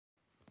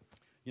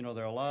You know,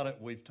 there are a lot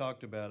of, we've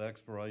talked about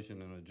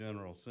exploration in a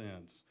general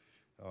sense.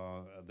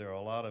 There are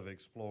a lot of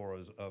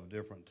explorers of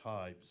different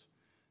types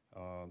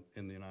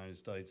in the United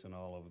States and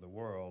all over the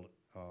world,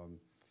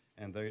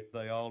 and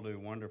they all do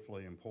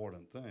wonderfully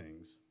important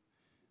things.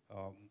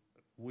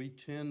 We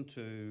tend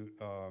to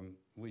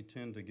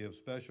give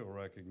special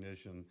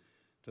recognition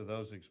to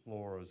those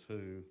explorers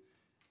who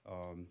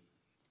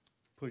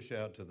push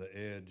out to the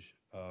edge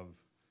of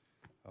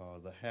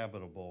the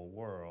habitable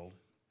world,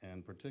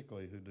 and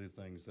particularly who do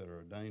things that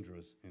are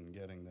dangerous in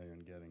getting there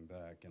and getting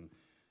back. And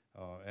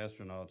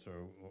astronauts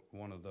are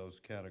one of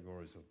those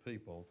categories of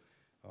people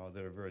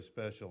that are very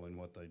special in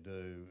what they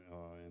do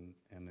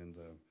and in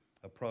the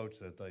approach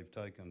that they've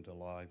taken to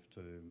life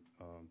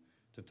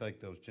to take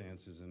those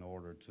chances in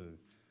order to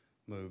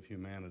move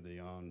humanity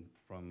on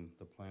from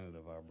the planet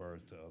of our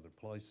birth to other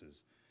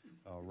places.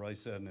 Rhea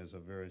Seddon is a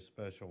very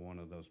special one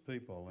of those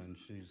people, and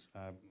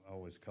I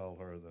always call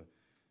her the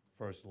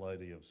First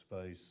Lady of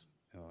Space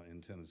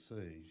in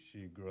Tennessee.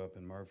 She grew up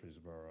in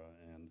Murfreesboro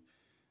and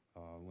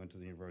went to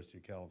the University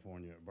of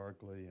California at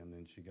Berkeley, and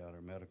then she got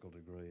her medical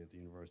degree at the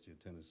University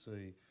of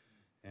Tennessee.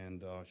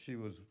 And she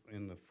was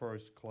in the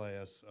first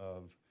class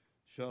of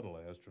Shuttle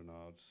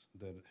astronauts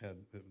that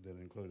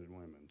included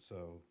women.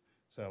 So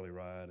Sally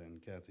Ride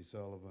and Kathy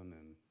Sullivan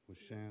and was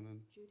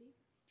Shannon?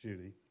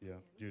 Judy, yeah,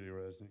 Judy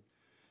Resnick.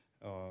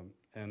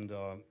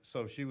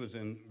 So she was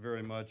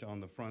very much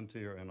on the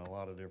frontier in a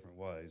lot of different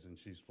ways, and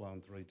she's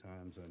flown 3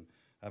 times. And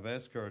I've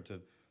asked her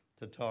to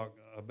talk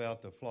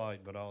about the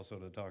flight, but also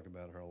to talk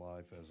about her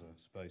life as a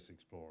space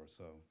explorer.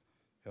 So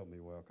help me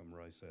welcome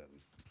Rhea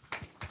Seddon.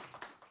 That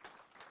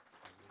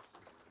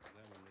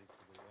one needs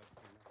to be up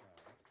kind of high.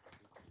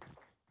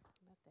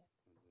 About that.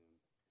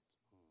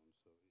 And then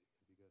it's on.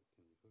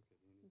 So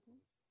can you hook it in?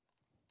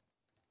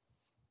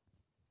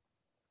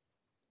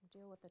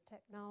 Deal with the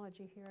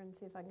technology here and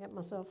see if I can get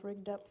myself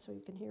rigged up so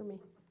you can hear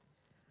me.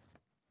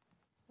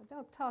 I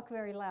don't talk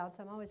very loud,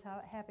 so I'm always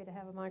happy to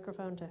have a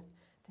microphone to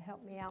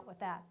help me out with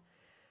that.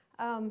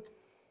 I'm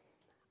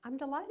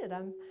delighted.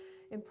 I'm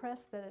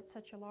impressed that it's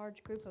such a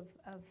large group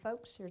of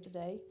folks here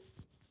today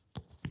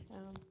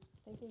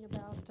thinking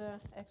about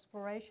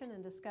exploration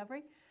and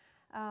discovery.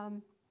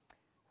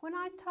 When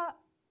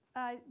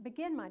I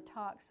begin my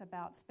talks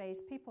about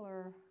space, people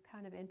are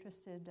kind of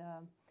interested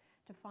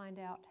to find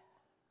out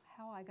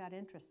how I got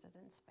interested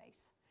in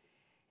space.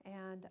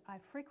 And I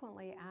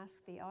frequently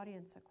ask the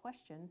audience a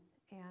question,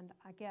 and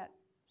I get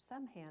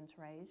some hands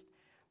raised,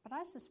 but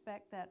I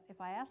suspect that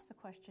if I ask the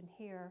question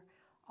here,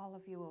 all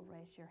of you will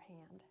raise your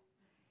hand.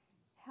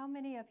 How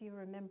many of you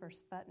remember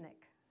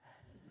Sputnik?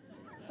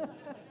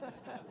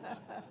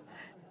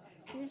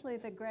 Usually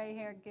the gray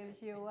hair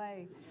gives you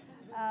away.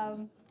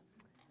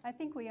 I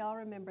think we all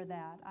remember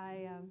that.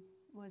 I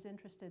was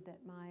interested that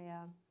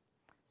my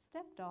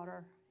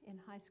stepdaughter in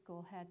high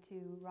school had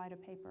to write a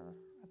paper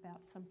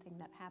about something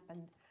that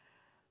happened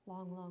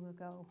long, long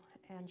ago,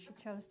 and she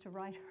chose to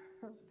write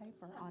her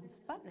paper on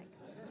Sputnik.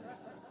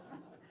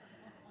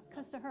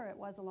 Because to her it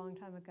was a long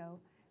time ago.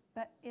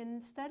 But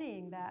in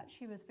studying that,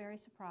 she was very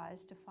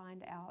surprised to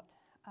find out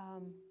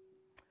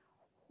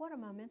what a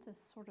momentous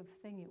sort of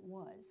thing it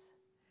was,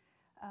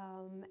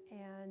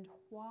 and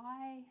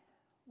why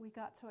we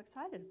got so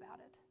excited about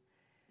it.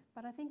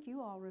 But I think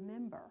you all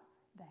remember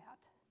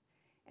that,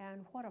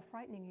 and what a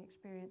frightening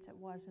experience it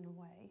was in a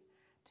way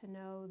to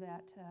know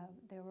that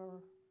there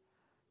were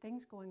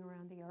things going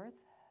around the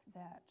earth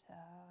that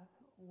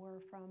were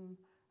from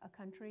a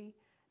country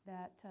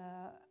that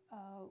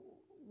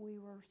we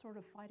were sort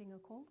of fighting a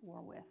Cold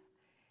War with.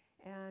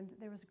 And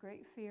there was a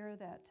great fear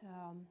that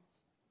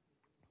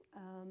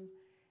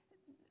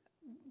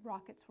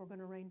rockets were going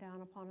to rain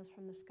down upon us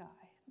from the sky.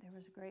 There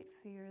was a great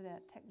fear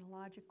that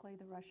technologically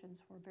the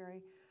Russians were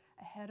very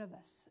ahead of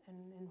us,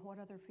 and in what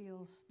other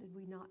fields did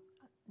we not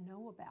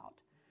know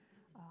about?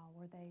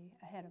 Were they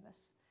ahead of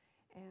us?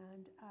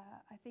 And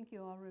I think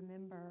you all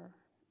remember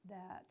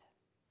that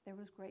there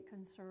was great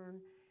concern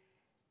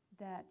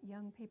that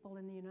young people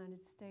in the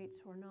United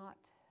States were not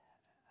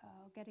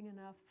getting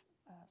enough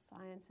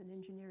science and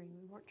engineering.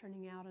 We weren't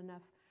turning out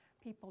enough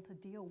people to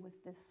deal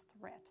with this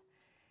threat.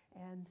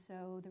 And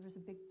so there was a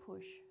big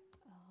push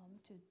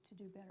to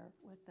do better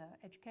with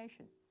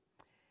education.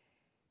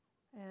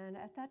 And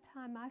at that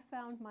time, I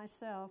found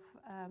myself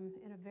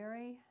in a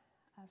very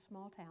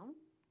small town.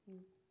 You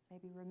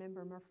maybe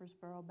remember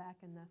Murfreesboro back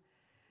in the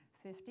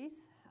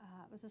 50s.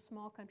 It was a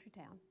small country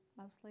town,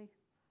 mostly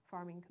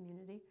farming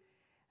community.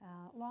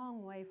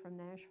 Long way from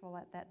Nashville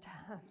at that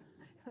time.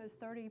 It was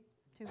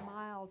 32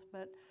 miles,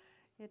 but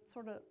it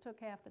sort of took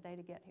half the day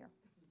to get here.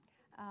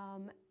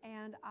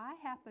 And I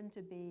happened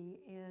to be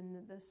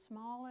in the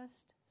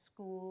smallest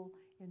school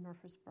in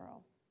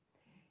Murfreesboro.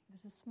 It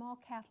was a small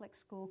Catholic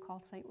school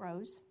called St.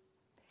 Rose,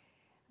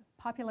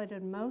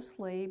 populated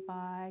mostly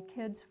by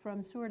kids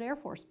from Seward Air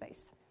Force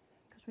Base,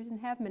 because we didn't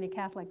have many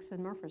Catholics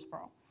in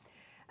Murfreesboro.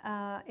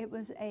 It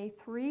was a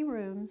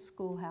 3-room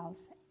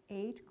schoolhouse,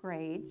 8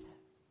 grades,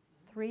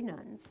 3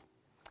 nuns.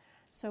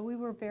 So we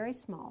were very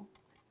small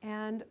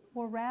and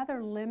were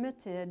rather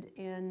limited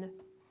in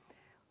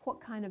what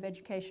kind of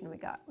education we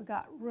got. We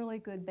got really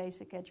good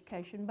basic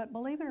education, but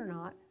believe it or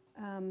not,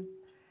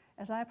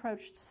 as I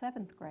approached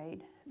 7th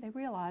grade, they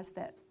realized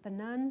that the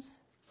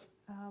nuns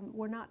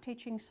were not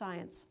teaching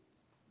science.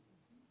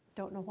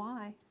 Don't know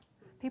why.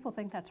 People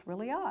think that's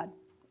really odd.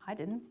 I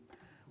didn't.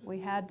 We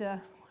had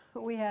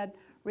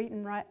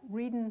reading,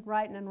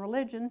 writing, and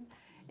religion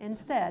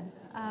instead,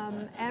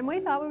 and we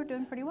thought we were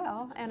doing pretty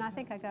well. And I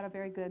think I got a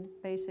very good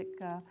basic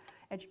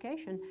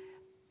education.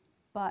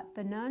 But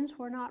the nuns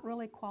were not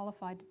really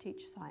qualified to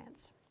teach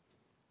science.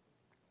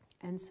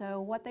 And so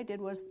what they did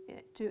was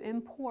to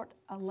import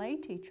a lay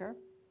teacher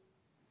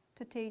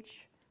to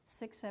teach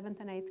 6th, 7th,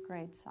 and 8th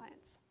grade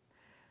science.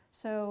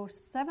 So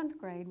 7th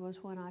grade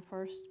was when I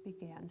first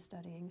began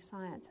studying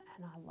science,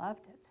 and I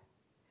loved it.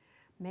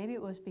 Maybe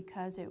it was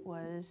because it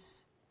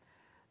was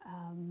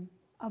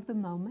of the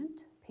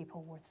moment.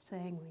 People were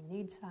saying we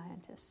need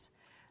scientists.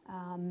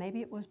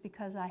 Maybe it was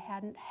because I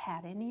hadn't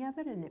had any of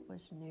it and it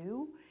was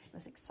new. It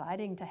was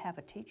exciting to have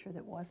a teacher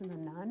that wasn't a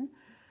nun,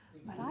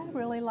 but I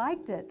really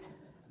liked it.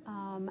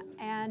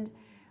 And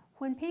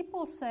when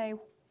people say,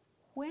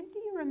 when do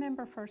you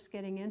remember first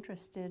getting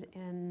interested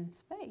in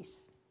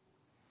space?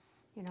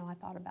 You know, I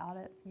thought about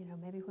it, you know,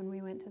 maybe when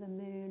we went to the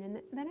moon,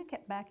 and then I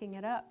kept backing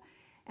it up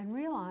and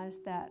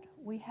realized that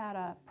we had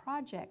a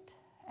project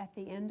at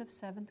the end of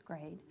 7th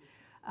grade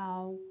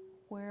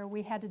where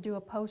we had to do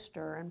a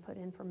poster and put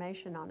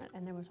information on it.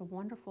 And there was a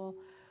wonderful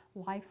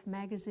Life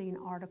magazine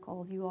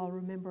article, if you all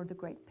remember the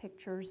great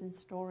pictures and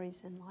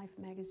stories in Life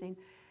magazine,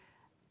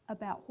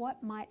 about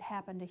what might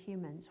happen to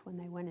humans when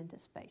they went into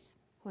space,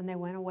 when they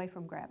went away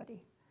from gravity.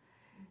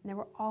 And there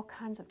were all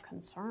kinds of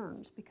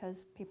concerns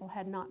because people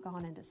had not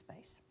gone into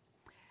space.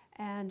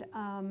 And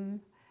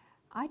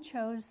I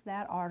chose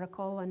that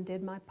article and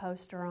did my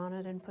poster on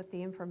it and put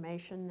the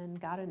information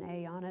and got an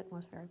A on it and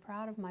was very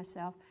proud of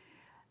myself.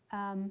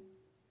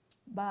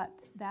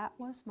 But that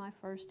was my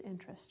first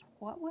interest.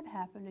 What would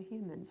happen to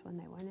humans when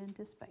they went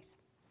into space?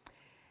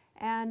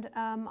 And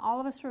all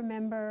of us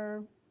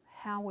remember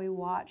how we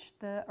watched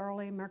the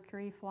early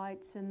Mercury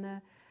flights and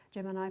the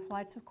Gemini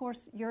flights. Of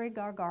course, Yuri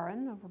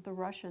Gagarin, the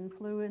Russian,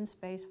 flew in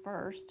space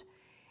first,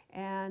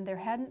 and there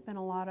hadn't been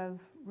a lot of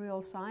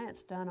real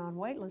science done on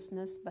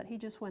weightlessness, but he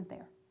just went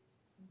there.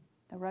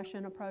 The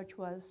Russian approach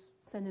was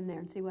send him there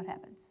and see what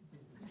happens.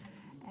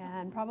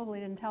 And probably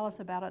didn't tell us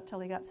about it till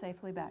he got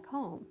safely back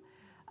home.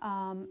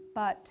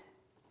 But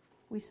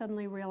we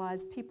suddenly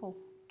realized people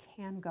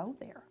can go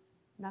there.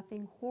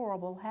 Nothing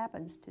horrible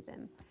happens to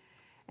them.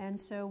 And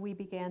so we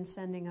began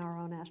sending our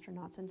own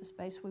astronauts into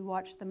space. We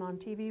watched them on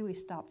TV. We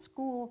stopped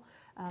school.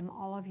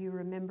 All of you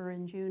remember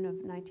in June of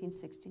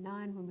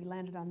 1969 when we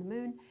landed on the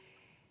moon.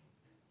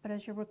 But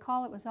as you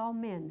recall, it was all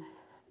men.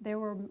 There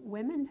were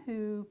women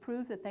who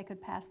proved that they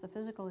could pass the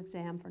physical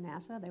exam for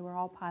NASA. They were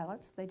all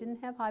pilots. They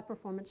didn't have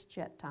high-performance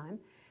jet time.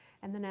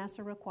 And the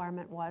NASA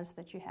requirement was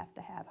that you have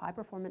to have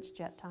high-performance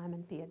jet time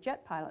and be a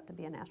jet pilot to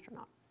be an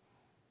astronaut.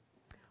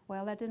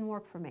 Well, that didn't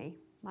work for me.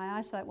 My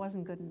eyesight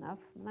wasn't good enough,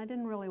 and I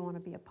didn't really want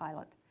to be a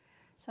pilot.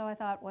 So I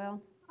thought,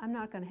 well, I'm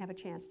not going to have a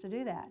chance to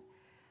do that.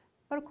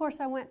 But of course,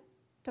 I went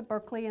to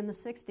Berkeley in the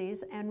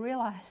 60s and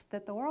realized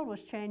that the world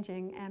was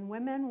changing, and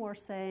women were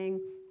saying,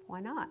 why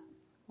not?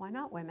 Why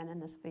not women in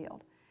this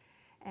field?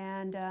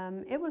 And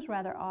it was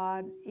rather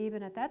odd,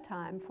 even at that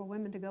time, for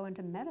women to go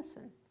into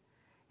medicine.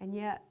 And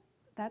yet,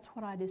 that's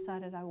what I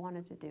decided I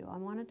wanted to do. I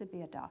wanted to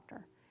be a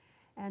doctor.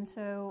 And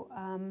so,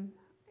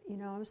 you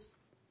know, I was,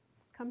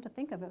 come to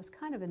think of it, was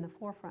kind of in the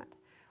forefront.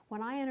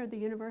 When I entered the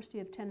University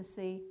of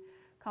Tennessee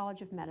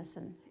College of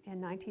Medicine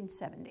in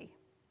 1970,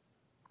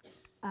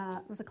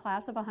 it was a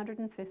class of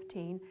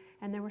 115,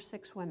 and there were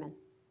 6 women.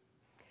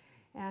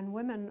 And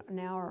women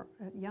now,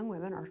 young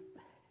women, are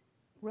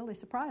really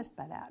surprised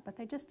by that, but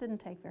they just didn't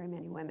take very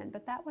many women.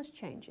 But that was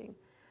changing.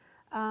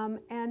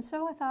 And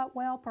so I thought,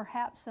 well,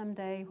 perhaps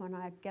someday when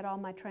I get all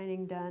my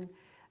training done,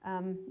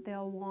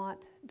 they'll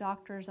want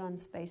doctors on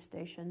space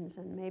stations,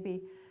 and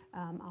maybe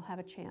I'll have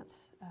a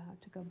chance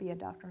to go be a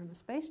doctor on a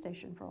space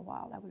station for a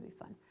while. That would be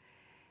fun.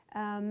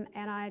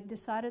 And I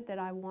decided that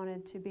I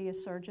wanted to be a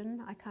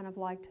surgeon. I kind of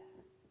liked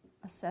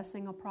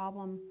assessing a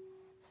problem,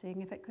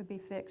 seeing if it could be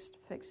fixed,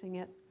 fixing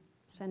it,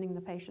 sending the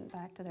patient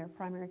back to their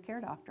primary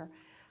care doctor.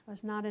 I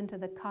was not into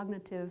the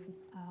cognitive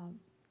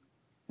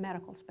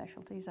medical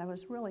specialties. I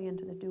was really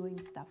into the doing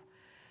stuff.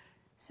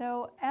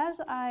 So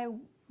as I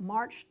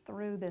marched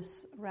through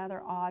this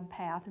rather odd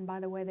path, and by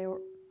the way,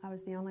 I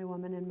was the only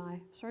woman in my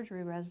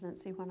surgery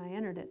residency when I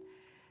entered it.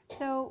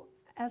 So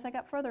as I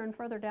got further and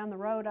further down the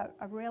road,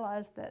 I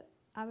realized that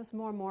I was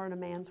more and more in a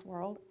man's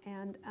world,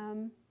 and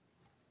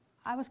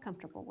I was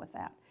comfortable with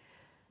that.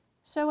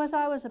 So as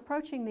I was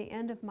approaching the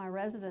end of my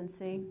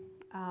residency,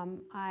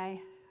 I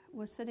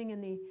was sitting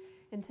in the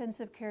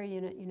intensive care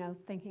unit, you know,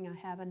 thinking I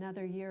have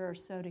another year or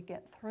so to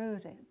get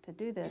through to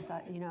do this.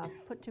 I've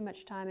put too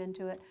much time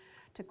into it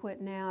to quit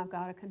now. I've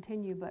got to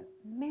continue, but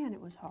man, it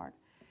was hard.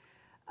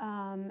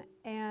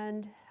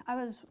 And I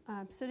was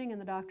sitting in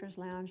the doctor's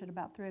lounge at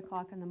about 3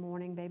 o'clock in the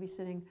morning,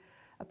 babysitting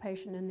a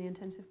patient in the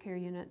intensive care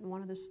unit, and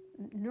one of the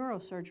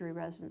neurosurgery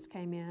residents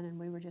came in, and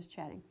we were just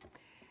chatting.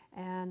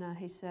 And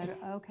he said,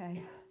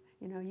 okay,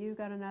 you know, you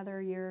got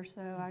another year or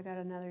so, I got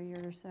another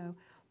year or so,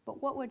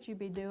 but what would you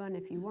be doing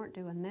if you weren't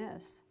doing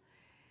this?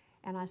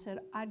 And I said,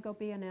 I'd go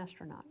be an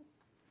astronaut,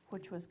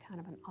 which was kind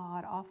of an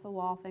odd,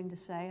 off-the-wall thing to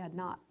say. I'd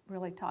not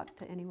really talked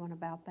to anyone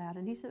about that.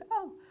 And he said,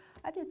 oh,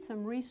 I did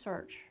some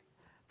research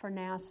for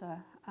NASA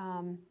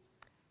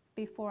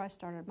before I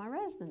started my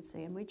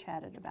residency, and we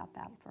chatted about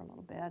that for a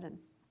little bit and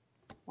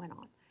went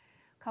on.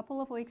 A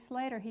couple of weeks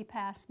later, he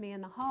passed me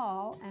in the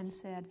hall and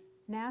said,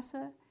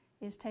 NASA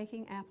is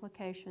taking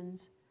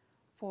applications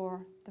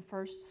for the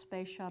first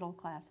space shuttle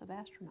class of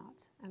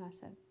astronauts. And I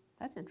said,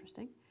 that's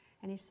interesting.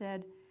 And he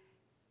said,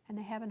 and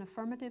they have an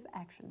affirmative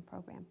action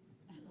program.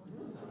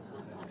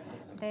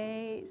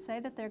 They say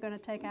that they're going to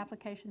take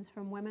applications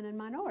from women and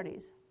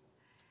minorities.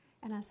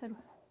 And I said,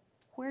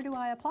 where do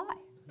I apply?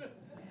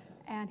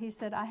 And he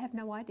said, I have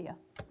no idea.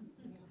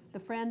 The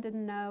friend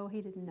didn't know,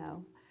 he didn't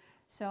know.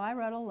 So I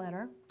wrote a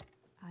letter.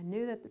 I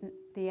knew that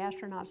the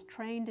astronauts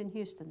trained in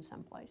Houston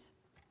someplace.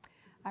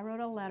 I wrote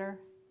a letter,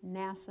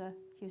 NASA,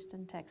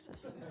 Houston,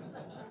 Texas,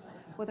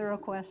 with a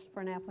request for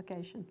an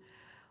application.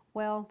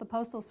 Well, the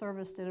Postal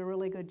Service did a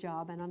really good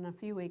job, and in a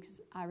few weeks,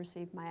 I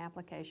received my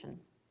application.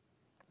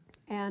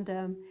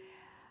 And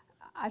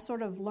I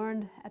sort of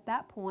learned at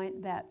that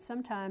point that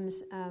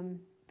sometimes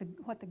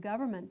what the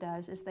government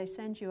does is they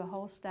send you a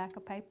whole stack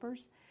of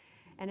papers,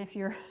 and if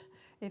you're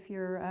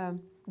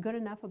good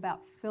enough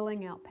about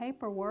filling out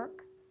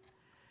paperwork,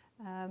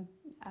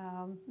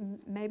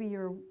 maybe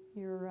you're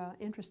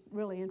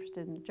really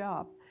interested in the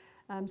job.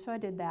 So I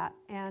did that,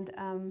 and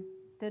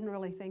didn't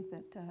really think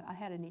that I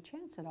had any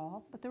chance at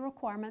all. But the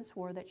requirements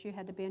were that you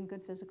had to be in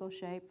good physical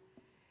shape.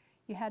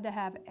 You had to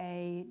have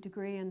a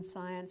degree in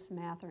science,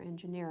 math, or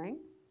engineering.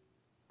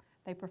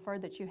 They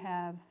preferred that you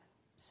have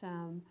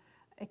some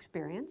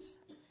experience.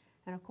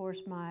 And of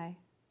course, my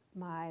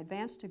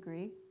advanced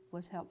degree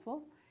was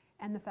helpful.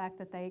 And the fact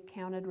that they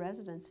counted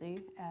residency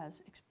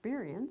as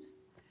experience,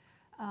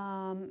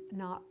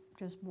 not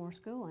just more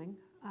schooling,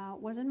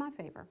 was in my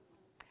favor.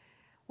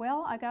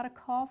 Well, I got a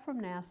call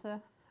from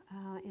NASA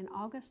in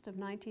August of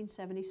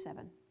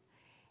 1977.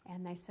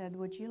 And they said,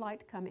 would you like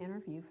to come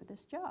interview for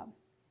this job?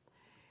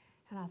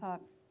 And I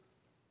thought,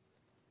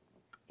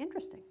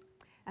 interesting.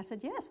 I said,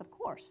 yes, of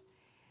course.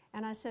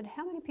 And I said,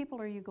 how many people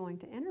are you going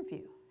to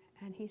interview?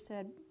 And he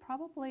said,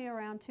 probably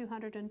around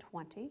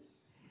 220.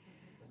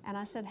 And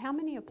I said, how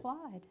many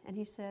applied? And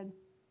he said,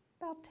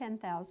 about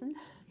 10,000.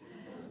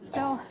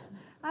 So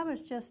I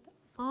was just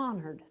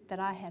honored that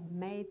I had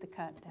made the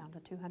cut down to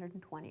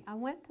 220. I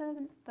went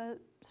to the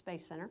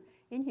Space Center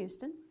in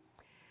Houston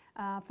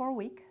for a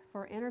week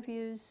for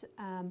interviews,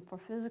 for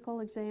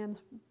physical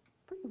exams,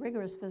 pretty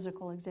rigorous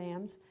physical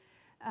exams,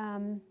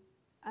 an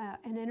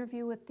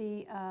interview with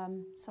the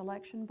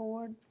selection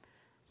board,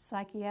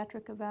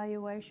 psychiatric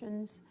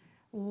evaluations,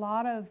 a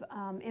lot of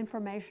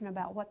information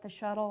about what the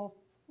shuttle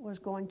was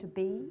going to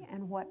be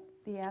and what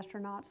the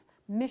astronauts,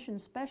 mission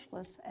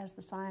specialists as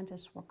the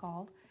scientists were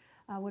called,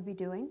 would be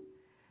doing.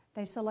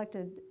 They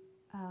selected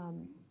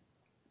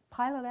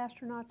pilot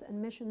astronauts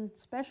and mission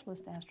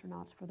specialist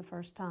astronauts for the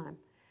first time.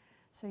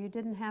 So you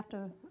didn't have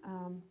to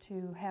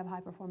have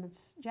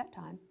high-performance jet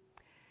time.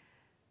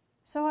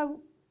 So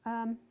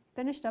I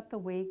finished up the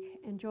week,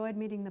 enjoyed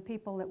meeting the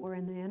people that were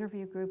in the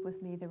interview group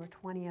with me. There were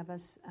 20 of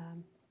us,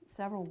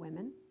 several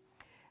women,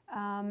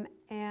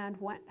 and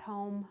went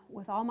home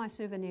with all my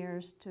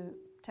souvenirs to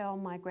tell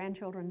my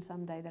grandchildren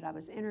someday that I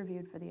was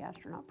interviewed for the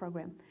astronaut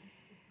program.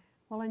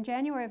 Well, in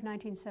January of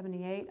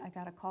 1978, I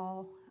got a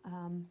call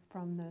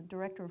from the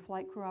director of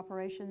flight crew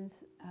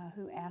operations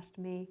who asked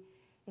me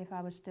if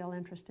I was still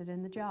interested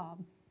in the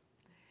job.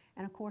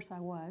 And of course I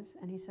was.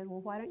 And he said,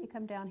 well, why don't you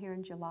come down here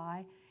in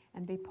July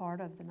and be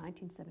part of the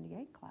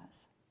 1978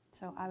 class?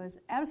 So I was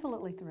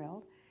absolutely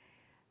thrilled.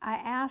 I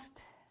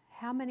asked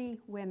how many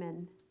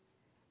women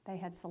they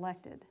had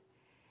selected,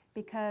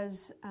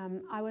 because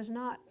I was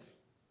not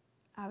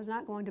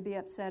going to be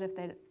upset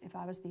if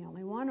I was the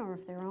only one or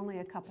if there were only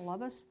a couple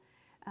of us.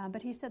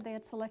 But he said they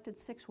had selected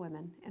 6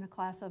 women in a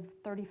class of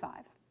 35.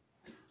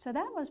 So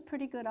that was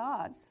pretty good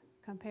odds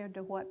compared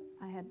to what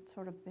I had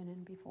sort of been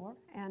in before.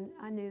 And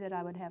I knew that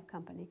I would have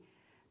company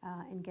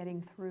in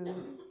getting through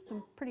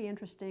some pretty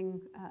interesting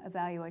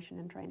evaluation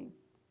and training.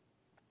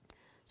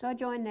 So I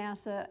joined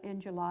NASA in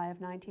July of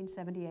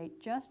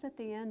 1978, just at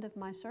the end of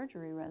my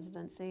surgery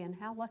residency, and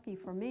how lucky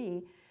for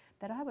me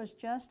that I was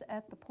just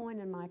at the point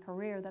in my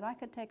career that I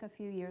could take a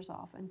few years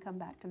off and come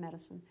back to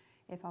medicine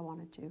if I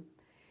wanted to.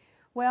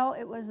 Well,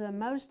 it was a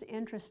most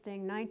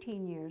interesting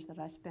 19 years that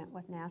I spent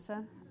with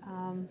NASA.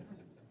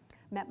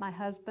 Met my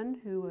husband,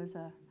 who was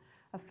a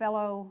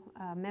fellow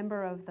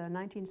member of the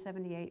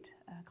 1978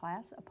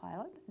 class, a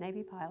pilot,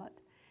 Navy pilot.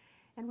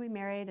 And we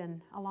married,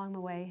 and along the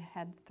way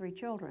had 3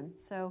 children.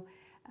 So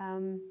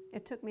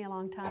it took me a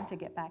long time to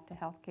get back to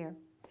healthcare.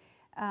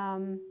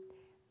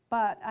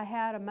 But I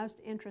had a most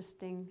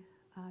interesting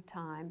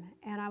time,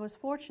 and I was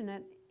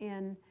fortunate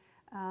in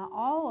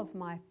all of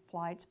my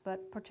flights,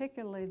 but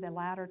particularly the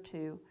latter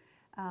two,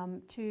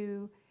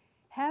 to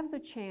have the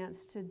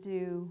chance to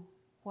do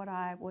what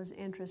I was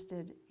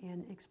interested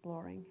in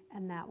exploring,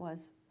 and that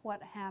was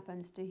what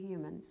happens to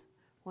humans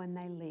when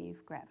they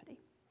leave gravity.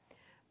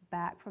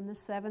 Back from the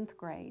 7th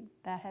grade,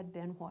 that had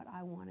been what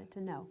I wanted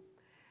to know.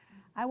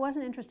 I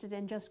wasn't interested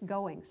in just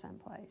going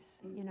someplace.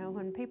 You know,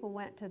 when people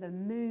went to the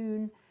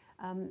moon,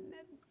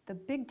 the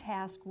big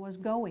task was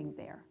going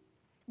there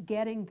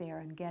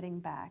and getting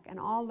back. And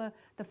all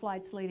the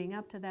flights leading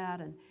up to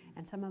that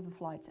and some of the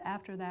flights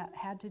after that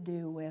had to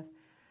do with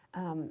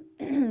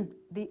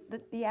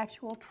the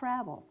actual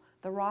travel,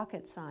 the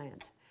rocket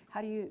science.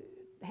 How do you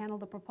handle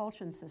the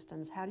propulsion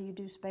systems? How do you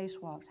do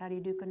spacewalks? How do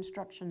you do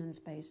construction in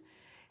space?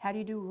 How do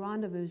you do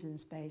rendezvous in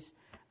space?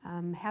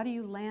 How do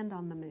you land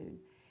on the moon?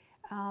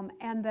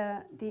 And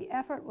the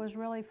effort was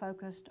really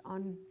focused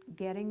on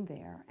getting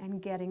there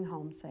and getting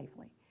home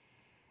safely.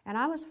 And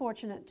I was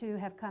fortunate to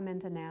have come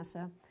into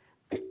NASA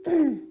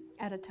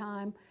at a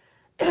time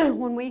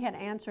when we had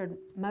answered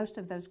most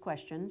of those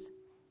questions.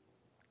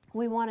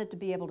 We wanted to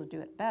be able to do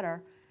it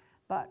better,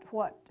 but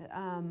what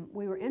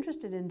we were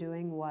interested in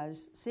doing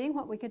was seeing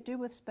what we could do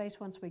with space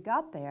once we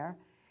got there,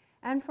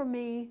 and for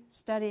me,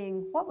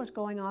 studying what was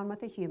going on with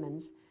the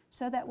humans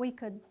so that we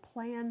could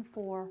plan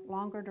for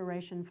longer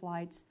duration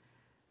flights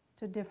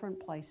to different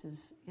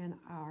places in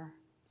our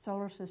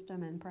solar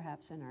system and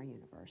perhaps in our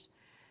universe.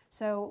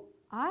 So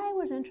I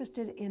was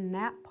interested in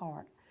that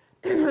part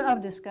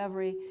of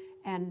discovery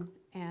and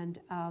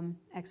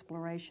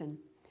exploration,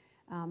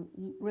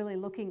 really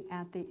looking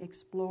at the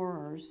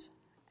explorers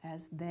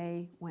as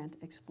they went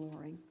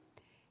exploring.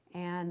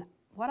 And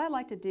what I'd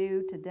like to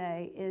do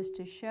today is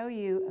to show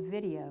you a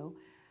video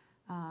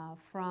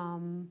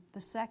from the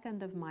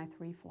second of my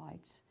 3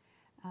 flights,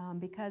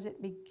 because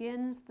it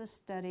begins the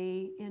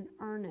study in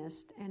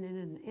earnest and in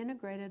an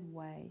integrated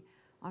way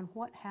on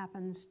what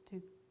happens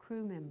to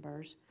crew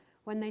members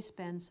when they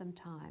spend some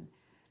time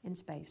in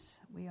space.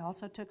 We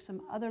also took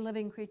some other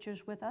living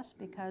creatures with us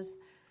because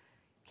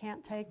you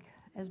can't take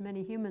as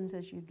many humans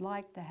as you'd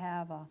like to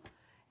have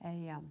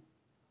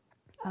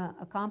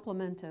a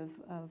complement of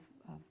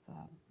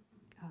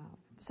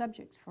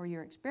subjects for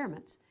your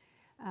experiments.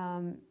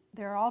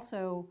 There are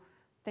also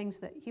things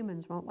that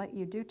humans won't let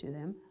you do to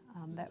them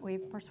that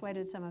we've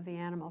persuaded some of the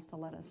animals to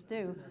let us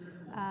do.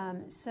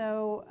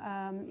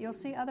 You'll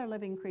see other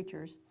living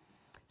creatures.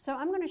 So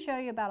I'm going to show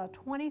you about a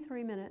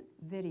 23-minute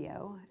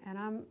video, and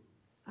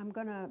I'm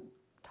going to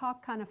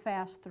talk kind of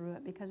fast through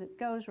it because it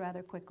goes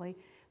rather quickly,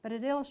 but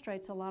it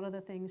illustrates a lot of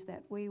the things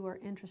that we were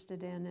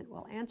interested in. It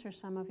will answer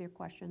some of your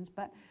questions,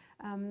 but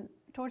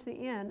towards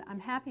the end,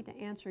 I'm happy to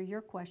answer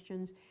your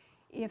questions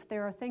if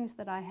there are things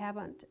that I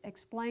haven't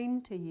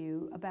explained to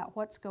you about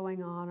what's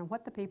going on and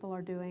what the people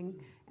are doing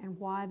and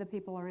why the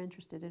people are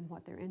interested in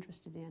what they're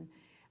interested in.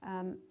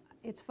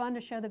 It's fun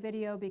to show the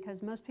video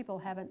because most people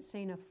haven't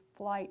seen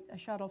a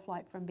shuttle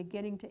flight from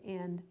beginning to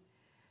end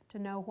to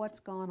know what's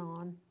gone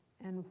on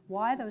and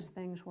why those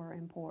things were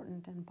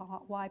important and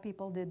why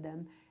people did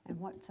them and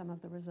what some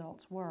of the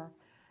results were.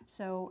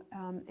 So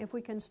if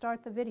we can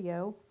start the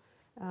video,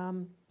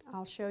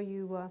 I'll show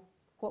you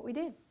what we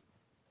did.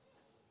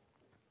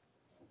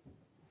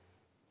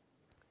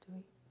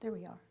 There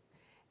we are.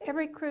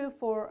 Every crew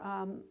for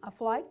a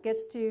flight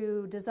gets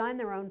to design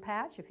their own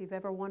patch. If you've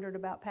ever wondered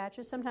about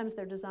patches, sometimes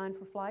they're designed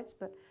for flights,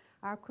 but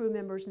our crew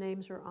members'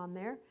 names are on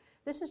there.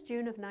 This is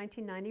June of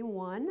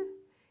 1991,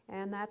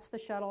 and that's the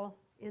shuttle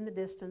in the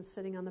distance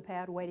sitting on the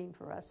pad waiting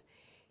for us.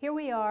 Here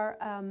we are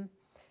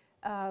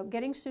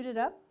getting suited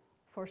up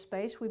for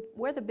space. We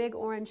wear the big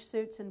orange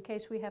suits in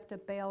case we have to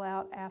bail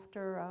out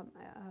after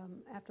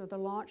the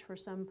launch for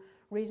some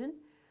reason.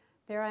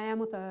 There I am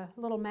with a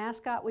little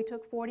mascot. We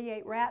took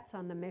 48 rats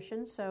on the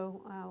mission,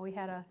 so we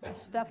had a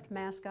stuffed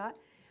mascot.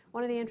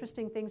 One of the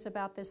interesting things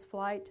about this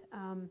flight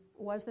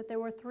was that there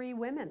were 3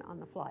 women on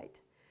the flight.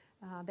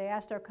 They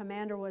asked our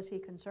commander, was he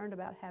concerned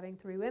about having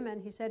 3 women?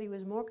 He said he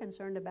was more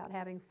concerned about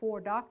having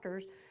 4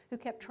 doctors who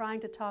kept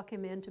trying to talk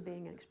him into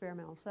being an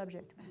experimental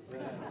subject.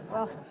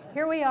 Well,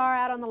 here we are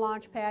out on the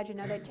launch pad. You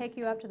know, they take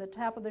you up to the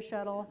top of the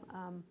shuttle,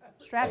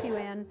 strap you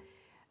in.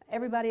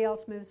 Everybody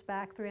else moves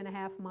back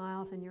 3.5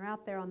 miles, and you're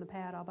out there on the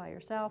pad all by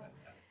yourself.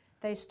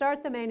 They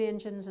start the main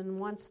engines, and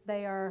once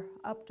they are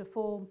up to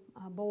full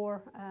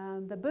bore,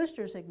 the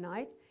boosters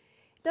ignite.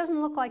 It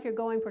doesn't look like you're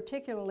going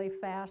particularly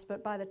fast,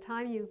 but by the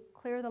time you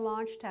clear the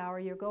launch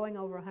tower, you're going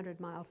over 100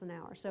 miles an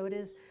hour. So it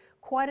is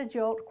quite a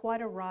jolt,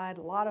 quite a ride,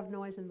 a lot of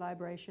noise and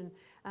vibration,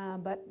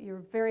 but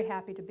you're very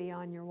happy to be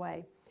on your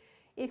way.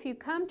 If you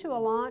come to a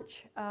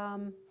launch,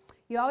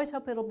 you always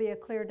hope it'll be a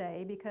clear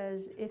day,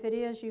 because if it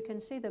is, you can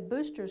see the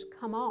boosters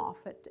come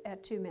off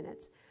at 2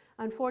 minutes.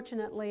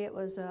 Unfortunately, it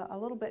was a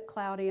little bit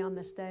cloudy on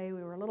this day.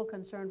 We were a little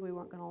concerned we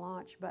weren't going to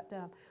launch, but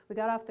we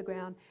got off the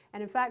ground.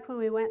 And in fact, when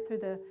we went through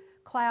the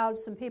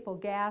clouds, some people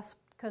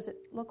gasped because it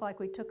looked like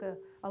we took a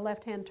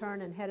left-hand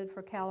turn and headed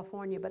for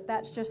California, but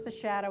that's just the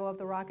shadow of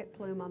the rocket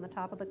plume on the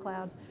top of the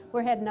clouds.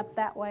 We're heading up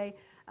that way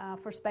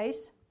for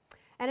space.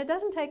 And it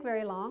doesn't take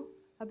very long.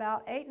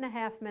 About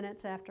 8.5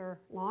 minutes after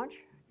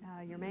launch,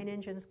 your main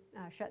engine's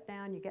shut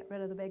down, you get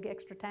rid of the big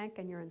extra tank,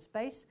 and you're in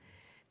space.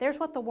 There's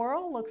what the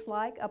world looks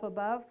like up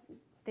above,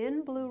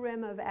 thin blue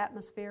rim of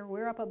atmosphere.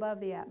 We're up above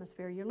the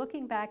atmosphere. You're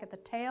looking back at the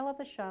tail of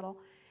the shuttle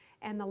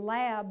and the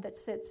lab that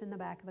sits in the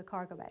back of the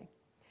cargo bay.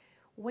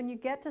 When you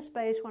get to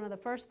space, one of the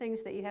first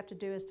things that you have to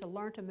do is to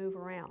learn to move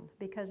around,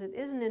 because it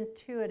isn't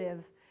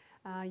intuitive.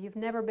 You've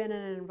never been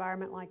in an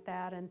environment like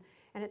that, and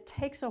it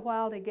takes a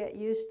while to get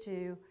used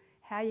to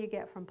how you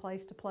get from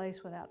place to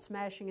place without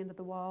smashing into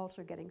the walls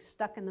or getting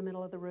stuck in the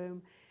middle of the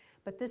room.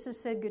 But this is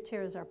Sid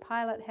Gutierrez, our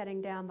pilot,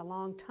 heading down the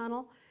long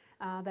tunnel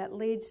that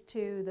leads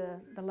to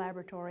the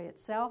laboratory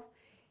itself.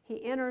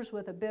 He enters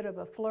with a bit of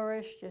a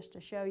flourish just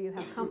to show you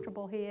how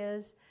comfortable he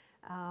is.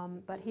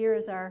 But here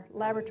is our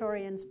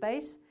laboratory in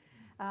space.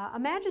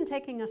 Imagine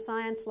taking a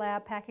science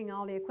lab, packing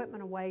all the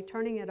equipment away,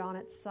 turning it on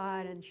its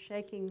side and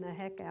shaking the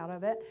heck out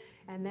of it,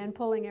 and then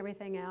pulling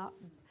everything out,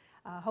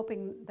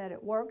 hoping that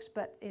it works,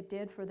 but it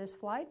did for this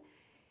flight.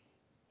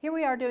 Here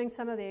we are doing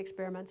some of the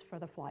experiments for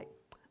the flight.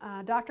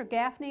 Dr.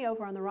 Gaffney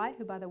over on the right,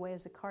 who by the way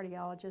is a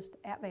cardiologist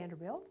at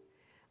Vanderbilt,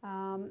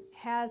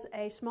 has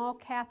a small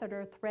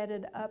catheter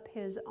threaded up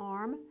his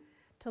arm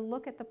to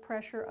look at the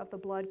pressure of the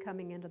blood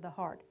coming into the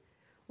heart.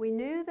 We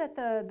knew that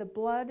the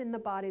blood in the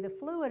body, the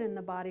fluid in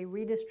the body,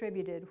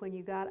 redistributed when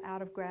you got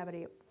out of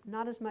gravity.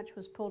 Not as much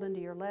was pulled into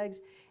your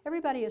legs.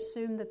 Everybody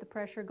assumed that the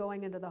pressure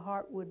going into the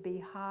heart would be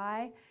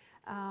high,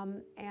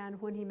 and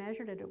when he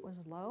measured it, it was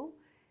low.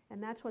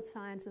 And that's what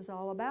science is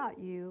all about.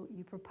 You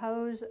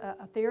propose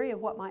a theory of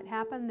what might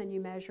happen, then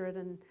you measure it,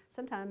 and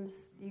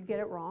sometimes you get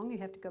it wrong. You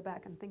have to go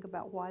back and think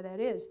about why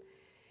that is.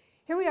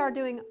 Here we are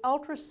doing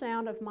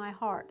ultrasound of my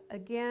heart.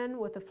 Again,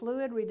 with the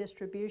fluid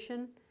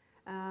redistribution,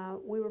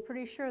 we were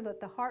pretty sure that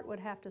the heart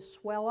would have to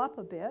swell up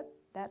a bit.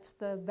 That's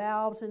the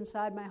valves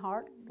inside my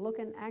heart,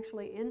 looking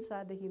actually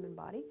inside the human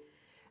body.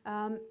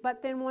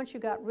 But then once you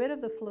got rid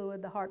of the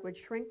fluid, the heart would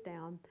shrink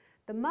down.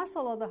 The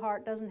muscle of the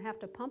heart doesn't have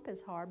to pump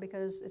as hard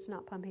because it's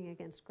not pumping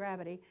against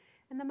gravity,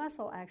 and the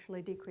muscle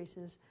actually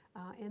decreases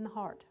in the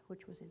heart,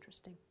 which was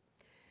interesting.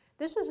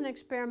 This was an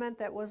experiment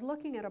that was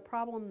looking at a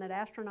problem that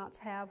astronauts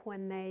have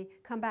when they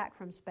come back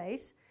from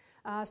space.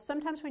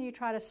 Sometimes when you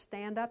try to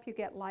stand up, you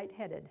get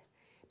lightheaded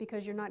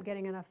because you're not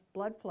getting enough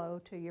blood flow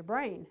to your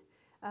brain.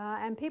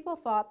 And people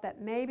thought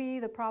that maybe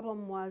the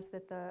problem was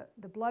that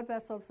the blood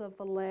vessels of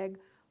the leg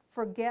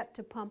forget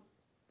to pump,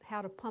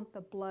 how to pump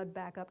the blood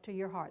back up to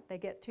your heart. They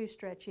get too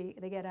stretchy,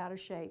 they get out of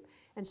shape.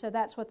 And so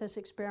that's what this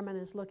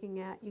experiment is looking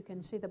at. You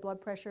can see the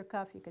blood pressure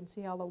cuff, you can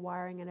see all the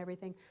wiring and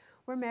everything.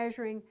 We're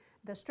measuring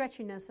the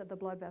stretchiness of the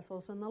blood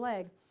vessels in the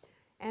leg.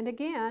 And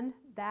again,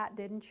 that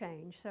didn't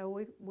change.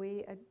 So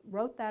we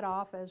wrote that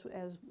off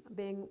as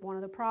being one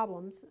of the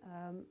problems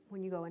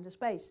when you go into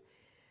space.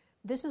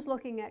 This is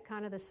looking at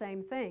kind of the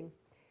same thing.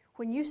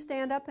 When you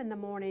stand up in the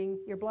morning,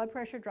 your blood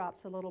pressure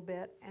drops a little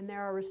bit, and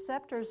there are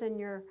receptors in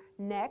your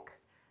neck,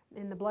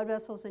 in the blood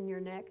vessels in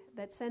your neck,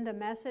 that send a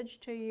message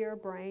to your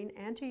brain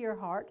and to your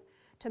heart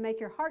to make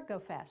your heart go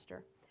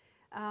faster.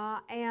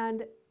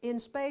 And in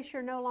space,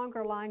 you're no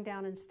longer lying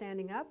down and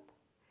standing up,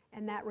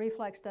 and that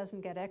reflex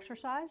doesn't get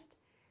exercised.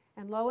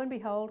 And lo and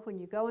behold, when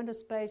you go into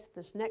space,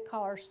 this neck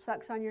collar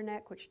sucks on your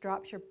neck, which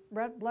drops your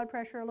blood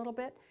pressure a little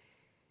bit,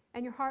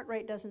 and your heart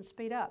rate doesn't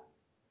speed up.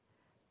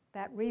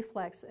 That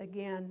reflex,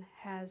 again,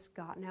 has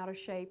gotten out of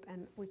shape,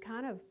 and we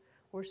kind of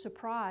were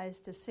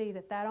surprised to see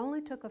that that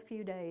only took a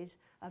few days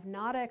of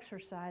not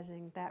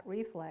exercising that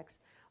reflex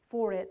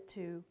for it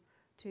to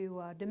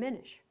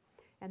diminish.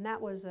 And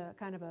that was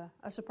kind of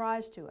a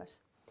surprise to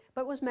us,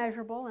 but was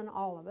measurable in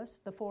all of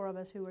us, the 4 of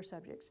us who were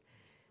subjects.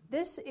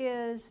 This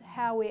is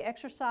how we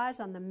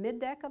exercise on the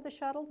middeck of the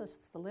shuttle. This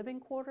is the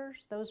living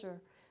quarters.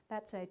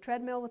 That's a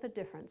treadmill with a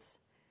difference.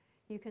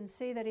 You can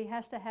see that he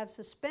has to have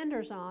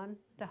suspenders on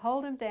to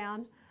hold him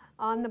down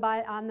on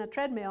the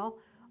treadmill,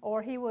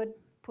 or he would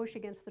push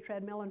against the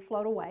treadmill and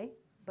float away.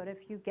 But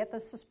if you get the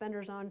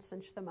suspenders on,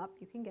 cinch them up,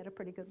 you can get a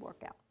pretty good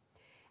workout.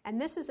 And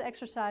this is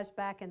exercise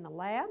back in the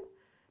lab,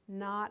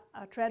 not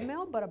a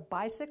treadmill, but a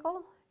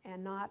bicycle,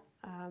 and not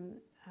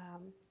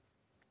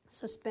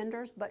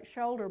suspenders, but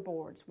shoulder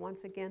boards,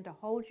 once again, to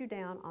hold you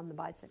down on the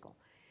bicycle.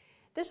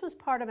 This was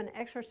part of an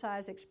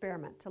exercise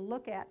experiment to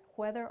look at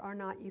whether or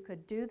not you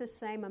could do the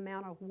same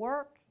amount of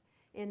work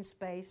in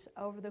space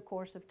over the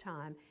course of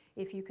time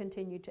if you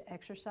continued to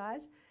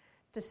exercise,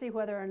 to see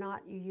whether or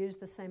not you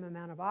used the same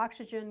amount of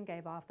oxygen,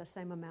 gave off the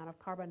same amount of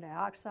carbon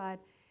dioxide.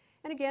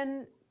 And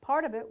again,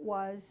 part of it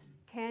was,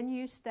 can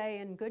you stay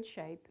in good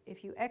shape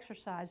if you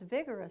exercise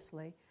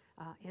vigorously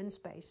in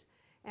space?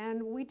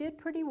 And we did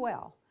pretty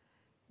well.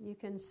 You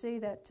can see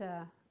that,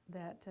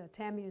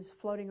 Tammy is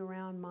floating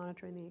around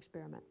monitoring the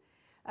experiment.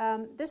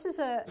 This is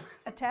a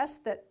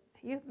test that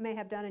you may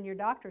have done in your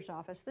doctor's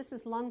office. This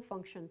is lung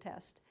function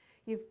test.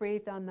 You've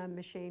breathed on the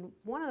machine.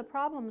 One of the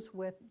problems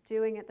with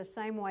doing it the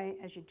same way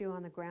as you do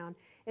on the ground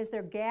is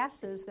there are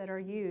gases that are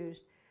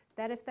used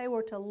that if they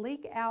were to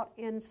leak out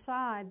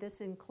inside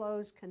this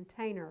enclosed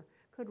container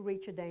could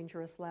reach a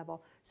dangerous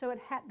level. So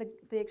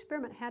the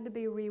experiment had to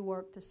be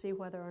reworked to see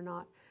whether or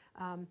not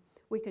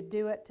We could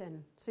do it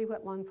and see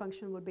what lung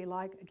function would be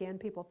like. Again,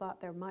 people thought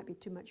there might be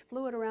too much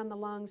fluid around the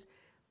lungs,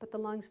 but the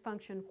lungs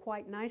function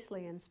quite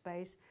nicely in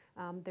space.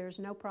 There's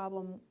no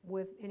problem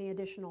with any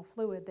additional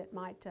fluid that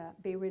might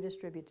be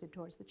redistributed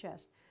towards the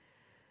chest.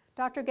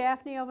 Dr.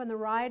 Gaffney over on the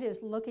right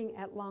is looking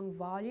at lung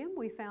volume.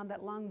 We found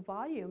that lung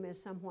volume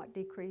is somewhat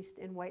decreased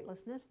in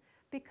weightlessness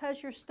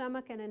because your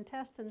stomach and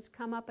intestines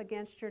come up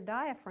against your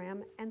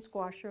diaphragm and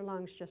squash your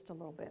lungs just a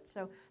little bit.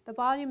 So the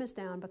volume is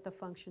down, but the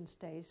function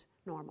stays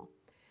normal.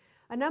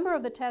 A number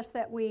of the tests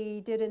that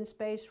we did in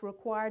space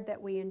required that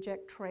we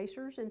inject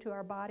tracers into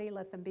our body,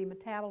 let them be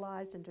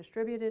metabolized and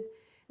distributed,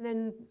 and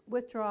then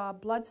withdraw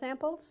blood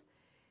samples.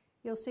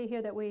 You'll see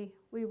here that we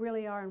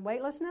really are in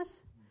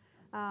weightlessness.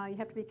 You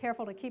have to be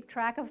careful to keep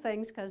track of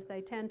things because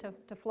they tend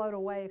to float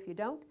away if you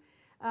don't.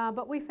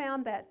 But we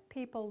found that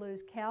people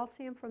lose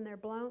calcium from their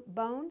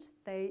bones,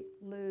 they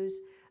lose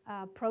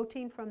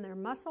protein from their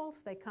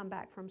muscles, they come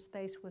back from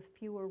space with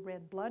fewer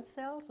red blood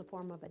cells, a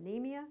form of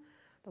anemia.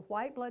 The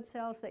white blood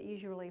cells that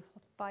usually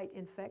fight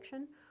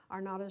infection are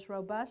not as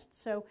robust.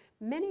 So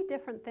many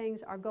different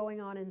things are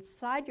going on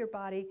inside your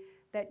body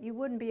that you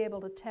wouldn't be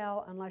able to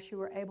tell unless you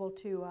were able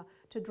to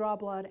draw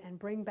blood and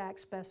bring back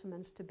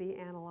specimens to be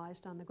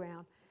analyzed on the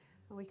ground.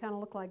 And we kind of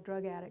look like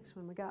drug addicts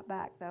when we got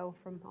back, though,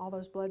 from all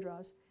those blood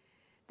draws.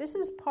 This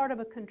is part of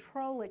a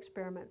control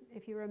experiment.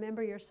 If you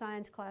remember your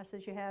science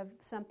classes, you have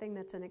something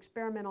that's an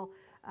experimental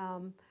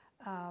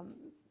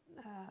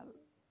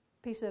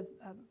piece of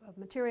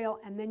material,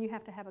 and then you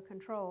have to have a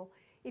control.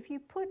 If you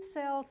put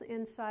cells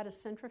inside a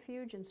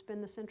centrifuge and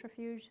spin the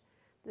centrifuge,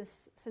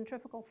 this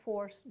centrifugal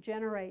force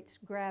generates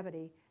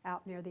gravity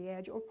out near the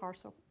edge, or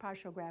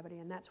partial gravity,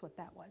 and that's what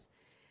that was.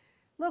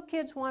 Little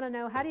kids want to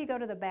know, how do you go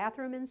to the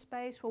bathroom in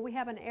space? Well, we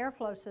have an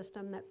airflow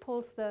system that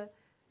pulls the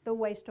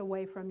waste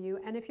away from you,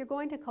 and if you're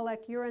going to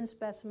collect urine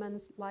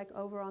specimens, like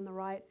over on the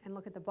right, and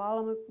look at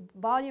the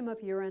volume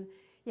of urine,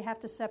 you have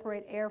to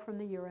separate air from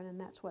the urine,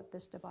 and that's what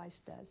this device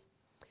does.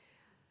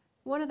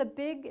 One of the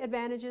big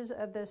advantages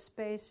of the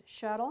Space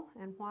Shuttle,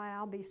 and why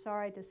I'll be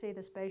sorry to see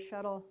the Space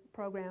Shuttle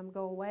program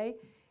go away,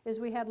 is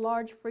we had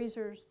large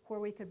freezers where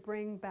we could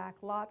bring back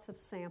lots of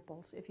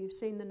samples. If you've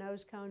seen the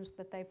nose cones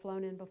that they've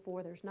flown in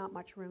before, there's not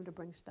much room to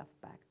bring stuff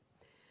back.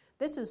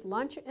 This is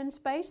lunch in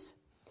space.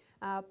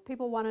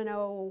 People want to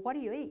know, what do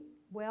you eat?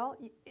 Well,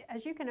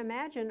 as you can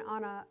imagine,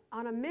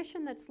 on a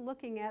mission that's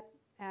looking at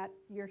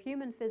your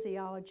human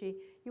physiology,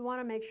 you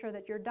want to make sure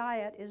that your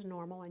diet is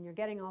normal and you're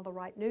getting all the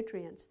right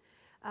nutrients.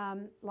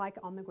 Like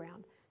on the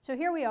ground. So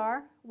here we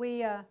are.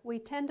 We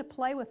tend to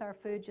play with our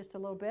food just a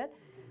little bit.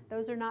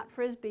 Those are not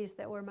Frisbees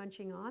that we're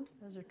munching on.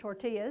 Those are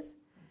tortillas.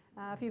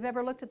 If you've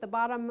ever looked at the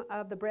bottom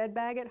of the bread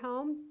bag at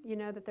home, you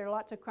know that there are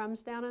lots of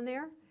crumbs down in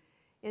there.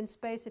 In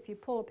space, if you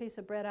pull a piece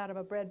of bread out of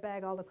a bread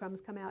bag, all the crumbs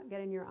come out, get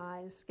in your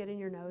eyes, get in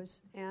your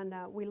nose. And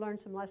we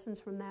learned some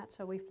lessons from that,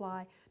 so we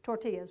fly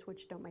tortillas,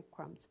 which don't make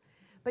crumbs.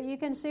 But you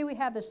can see we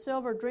have the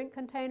silver drink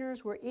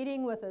containers. We're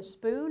eating with a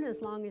spoon.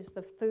 As long as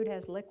the food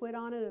has liquid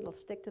on it, it'll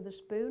stick to the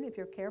spoon if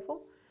you're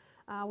careful.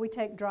 We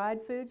take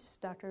dried foods.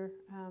 Dr.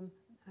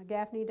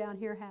 Gaffney down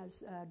here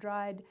has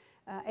dried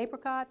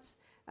apricots.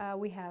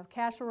 We have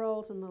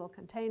casseroles in little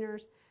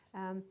containers.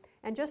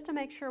 And just to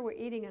make sure we're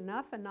eating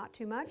enough and not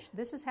too much,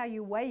 this is how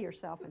you weigh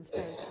yourself in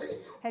space.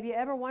 Have you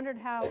ever wondered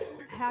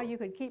how you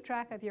could keep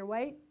track of your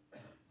weight?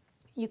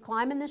 You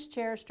climb in this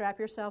chair, strap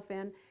yourself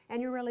in,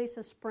 and you release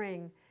a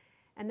spring.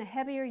 And the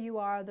heavier you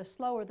are, the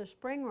slower the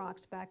spring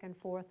rocks back and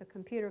forth. The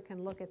computer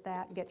can look at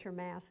that, get your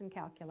mass, and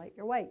calculate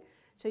your weight.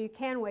 So you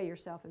can weigh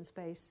yourself in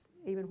space,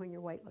 even when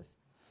you're weightless.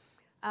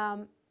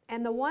 And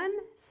the one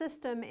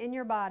system in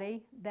your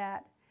body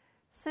that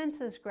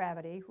senses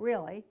gravity,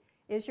 really,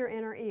 is your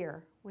inner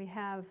ear. We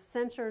have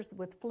sensors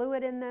with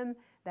fluid in them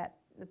that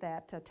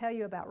tell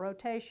you about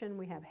rotation.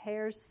 We have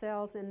hair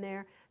cells in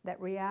there that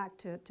react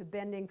to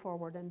bending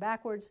forward and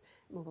backwards.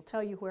 We will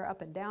tell you where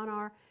up and down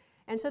are.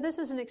 And so this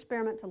is an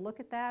experiment to look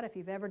at that. If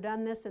you've ever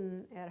done this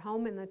at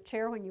home in the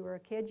chair when you were a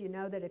kid, you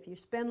know that if you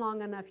spin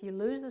long enough, you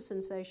lose the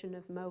sensation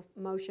of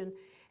motion.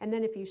 And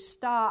then if you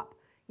stop,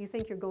 you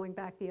think you're going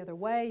back the other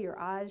way. Your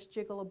eyes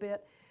jiggle a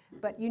bit.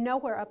 But you know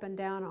where up and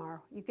down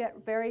are. You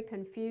get very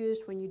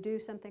confused when you do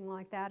something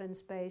like that in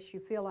space. You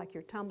feel like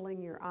you're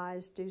tumbling. Your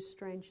eyes do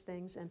strange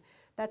things. And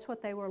that's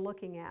what they were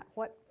looking at.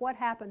 What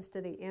happens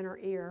to the inner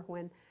ear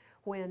when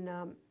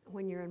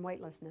you're in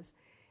weightlessness?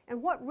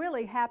 And what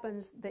really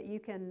happens that you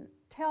can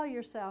tell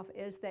yourself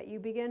is that you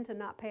begin to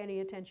not pay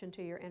any attention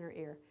to your inner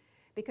ear,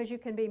 because you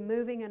can be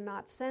moving and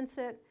not sense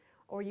it,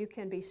 or you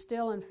can be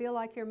still and feel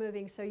like you're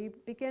moving, so you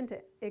begin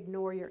to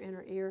ignore your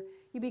inner ear.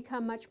 You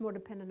become much more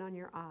dependent on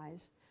your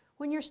eyes.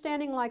 When you're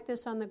standing like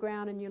this on the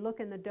ground and you look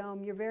in the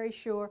dome, you're very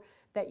sure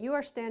that you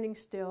are standing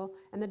still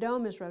and the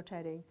dome is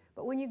rotating.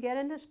 But when you get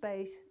into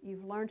space,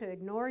 you've learned to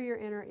ignore your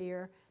inner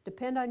ear,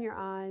 depend on your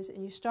eyes,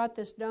 and you start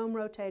this dome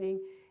rotating,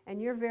 and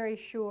you're very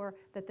sure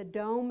that the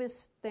dome is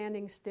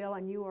standing still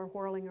and you are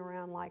whirling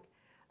around like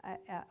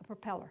a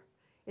propeller.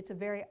 It's a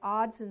very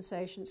odd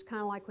sensation. It's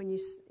kind of like when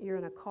you're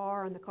in a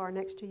car and the car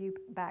next to you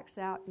backs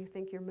out and you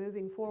think you're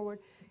moving forward.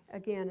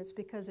 Again, it's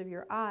because of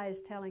your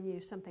eyes telling you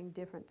something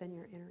different than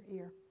your inner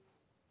ear.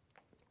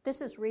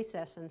 This is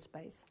Recess in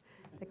Space.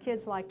 The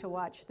kids like to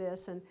watch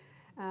this, and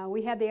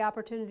we had the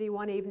opportunity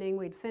one evening.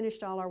 We'd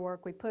finished all our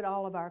work. We put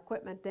all of our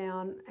equipment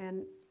down,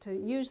 and to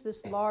use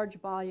this large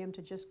volume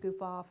to just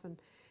goof off and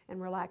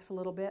relax a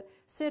little bit.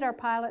 Sid, our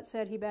pilot,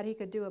 said he bet he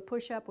could do a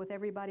push-up with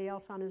everybody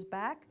else on his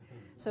back.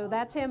 So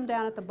that's him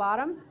down at the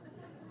bottom,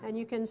 and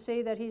you can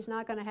see that he's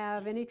not going to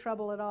have any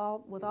trouble at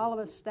all with all of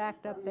us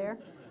stacked up there.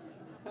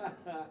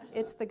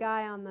 It's the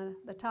guy on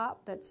the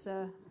top that's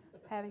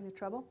having the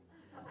trouble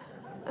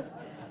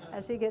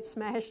as he gets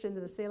smashed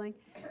into the ceiling.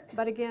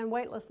 But again,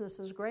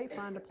 weightlessness is great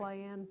fun to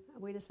play in.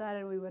 We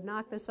decided we would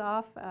knock this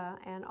off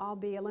and all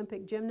be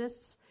Olympic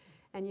gymnasts.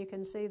 And you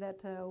can see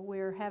that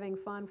we're having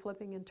fun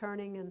flipping and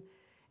turning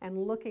and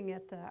looking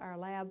at our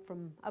lab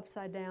from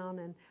upside down.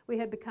 And we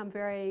had become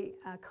very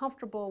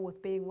comfortable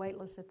with being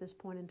weightless at this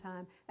point in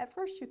time. At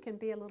first, you can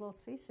be a little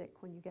seasick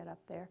when you get up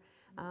there,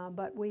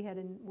 but we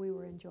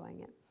were enjoying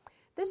it.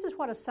 This is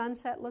what a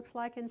sunset looks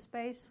like in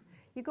space.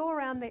 You go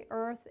around the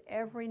Earth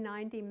every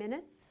 90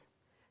 minutes.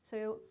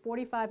 So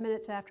 45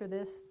 minutes after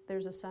this,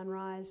 there's a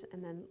sunrise,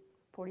 and then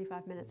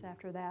 45 minutes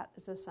after that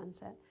is a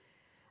sunset.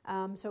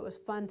 So it was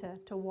fun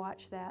to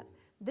watch that.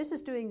 This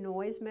is doing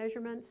noise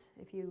measurements.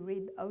 If you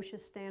read OSHA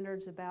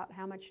standards about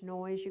how much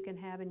noise you can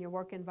have in your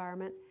work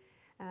environment,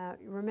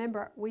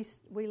 remember,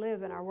 we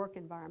live in our work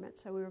environment,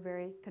 so we were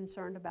very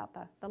concerned about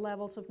the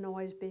levels of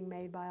noise being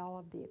made by all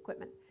of the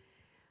equipment.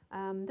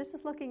 This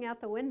is looking out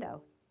the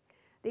window.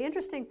 The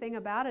interesting thing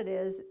about it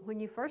is when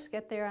you first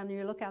get there and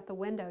you look out the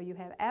window, you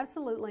have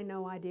absolutely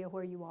no idea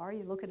where you are.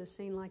 You look at a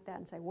scene like that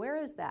and say, where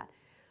is that?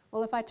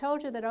 Well, if I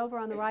told you that over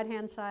on the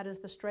right-hand side is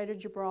the Strait of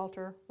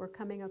Gibraltar, we're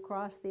coming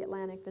across the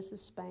Atlantic, this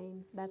is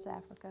Spain, that's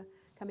Africa,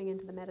 coming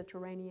into the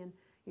Mediterranean,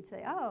 you'd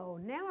say, oh,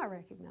 now I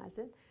recognize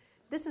it.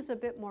 This is a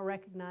bit more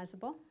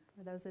recognizable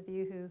for those of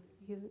you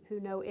who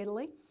know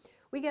Italy.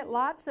 We get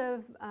lots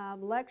of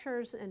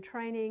lectures and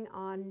training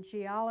on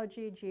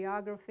geology,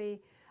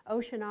 geography,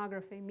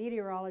 oceanography,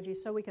 meteorology,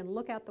 so we can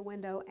look out the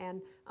window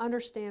and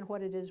understand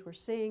what it is we're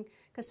seeing,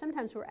 because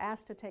sometimes we're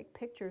asked to take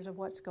pictures of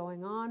what's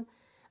going on.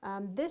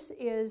 This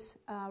is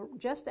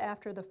just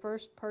after the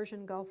first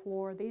Persian Gulf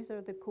War. These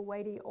are the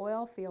Kuwaiti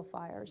oil field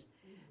fires.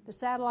 The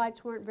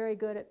satellites weren't very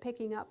good at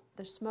picking up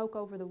the smoke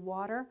over the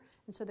water,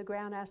 and so the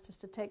ground asked us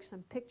to take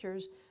some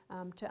pictures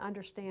to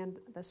understand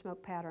the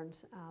smoke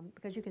patterns,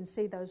 because you can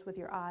see those with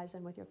your eyes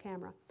and with your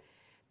camera.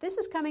 This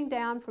is coming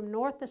down from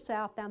north to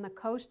south down the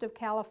coast of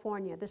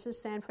California. This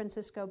is San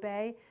Francisco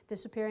Bay,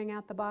 disappearing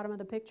out the bottom of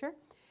the picture.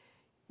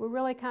 We're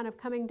really kind of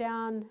coming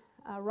down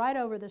right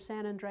over the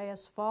San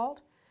Andreas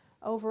Fault.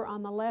 Over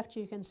on the left,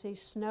 you can see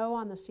snow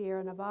on the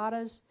Sierra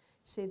Nevadas,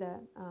 see the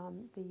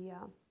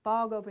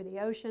fog over the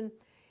ocean.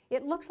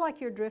 It looks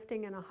like you're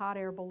drifting in a hot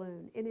air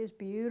balloon. It is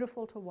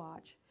beautiful to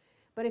watch.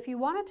 But if you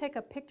want to take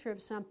a picture of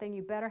something,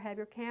 you better have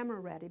your camera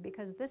ready,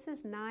 because this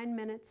is 9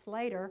 minutes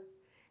later,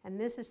 and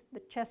this is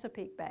the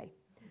Chesapeake Bay.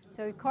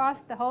 So you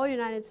crossed the whole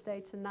United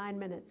States in 9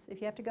 minutes.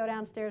 If you have to go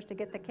downstairs to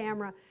get the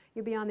camera,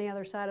 you'll be on the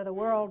other side of the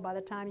world by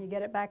the time you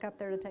get it back up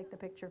there to take the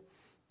picture.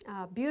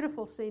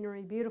 Beautiful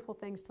scenery, beautiful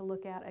things to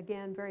look at.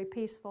 Again, very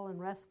peaceful and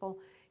restful.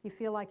 You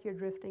feel like you're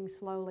drifting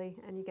slowly,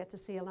 and you get to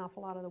see an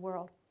awful lot of the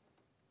world.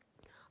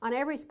 On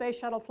every space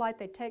shuttle flight,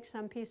 they take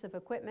some piece of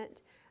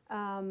equipment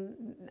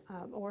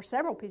or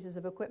several pieces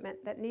of equipment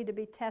that need to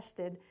be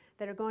tested,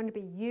 that are going to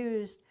be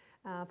used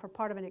for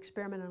part of an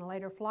experiment in a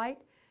later flight.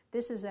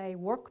 This is a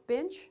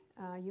workbench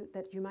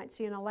that you might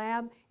see in a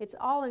lab. It's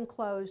all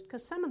enclosed,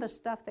 because some of the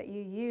stuff that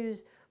you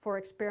use for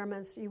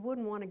experiments you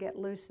wouldn't want to get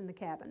loose in the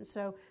cabin.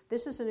 So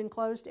this is an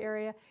enclosed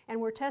area, and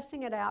we're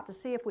testing it out to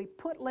see if we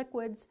put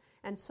liquids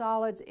and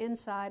solids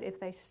inside, if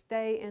they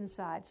stay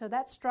inside. So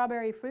that's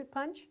strawberry fruit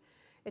punch.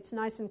 It's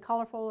nice and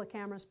colorful. The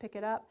cameras pick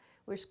it up.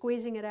 We're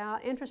squeezing it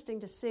out. Interesting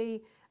to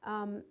see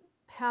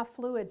how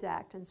fluids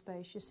act in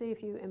space. You see,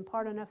 if you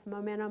impart enough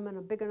momentum and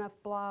a big enough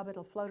blob,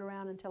 it'll float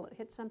around until it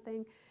hits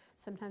something,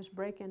 sometimes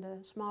break into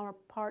smaller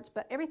parts,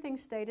 but everything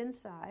stayed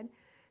inside.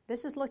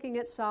 This is looking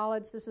at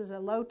solids. This is a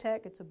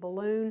low-tech, it's a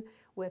balloon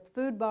with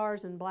food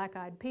bars and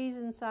black-eyed peas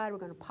inside. We're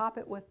going to pop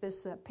it with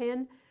this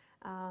pin.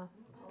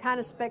 Kind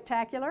of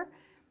spectacular,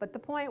 but the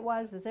point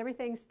was, does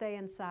everything stay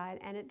inside?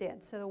 And it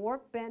did. So the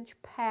workbench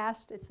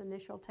passed its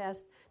initial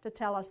test to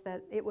tell us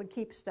that it would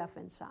keep stuff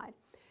inside.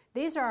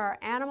 These are our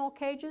animal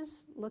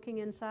cages looking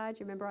inside.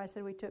 You remember I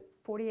said we took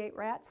 48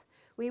 rats?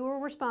 We were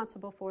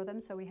responsible for them,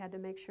 so we had to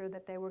make sure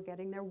that they were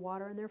getting their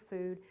water and their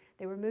food.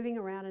 They were moving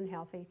around and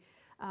healthy,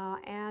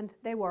 and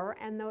they were.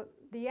 And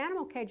the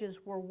animal cages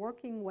were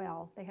working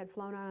well. They had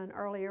flown on an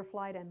earlier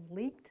flight and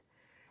leaked,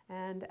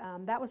 and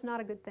that was not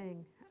a good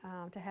thing,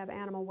 to have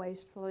animal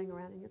waste floating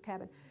around in your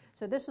cabin.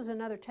 So this was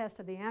another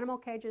test of the animal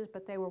cages,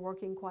 but they were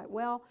working quite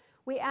well.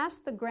 We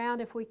asked the ground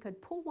if we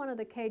could pull one of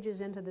the cages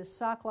into this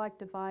sock-like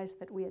device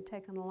that we had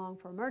taken along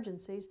for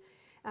emergencies.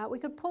 We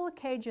could pull a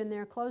cage in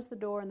there, close the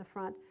door in the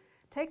front,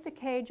 take the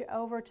cage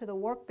over to the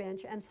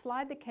workbench and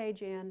slide the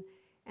cage in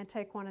and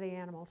take one of the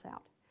animals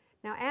out.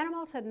 Now,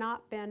 animals had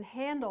not been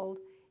handled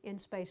in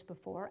space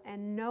before,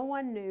 and no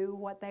one knew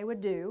what they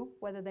would do,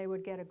 whether they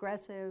would get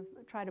aggressive,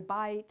 try to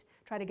bite,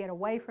 try to get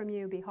away from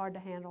you, be hard to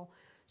handle.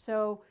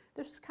 So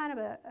this was kind of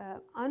an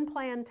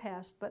unplanned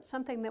test, but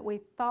something that we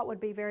thought would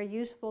be very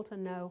useful to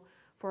know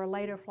for a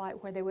later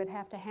flight where they would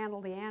have to handle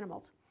the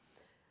animals.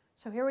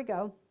 So here we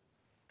go.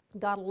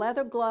 Got a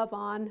leather glove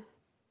on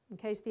in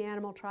case the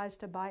animal tries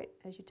to bite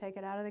as you take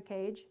it out of the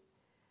cage.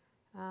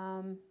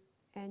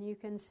 And you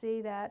can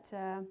see that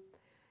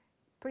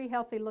pretty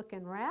healthy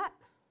looking rat.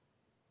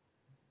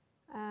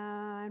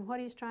 And what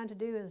he's trying to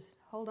do is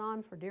hold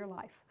on for dear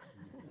life.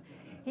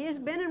 He has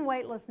been in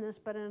weightlessness,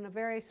 but in a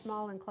very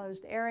small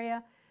enclosed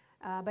area.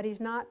 But he's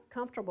not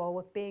comfortable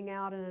with being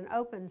out in an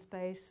open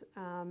space.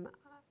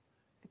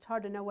 It's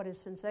hard to know what his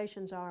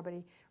sensations are, but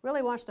he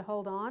really wants to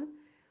hold on.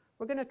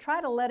 We're going to try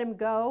to let him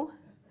go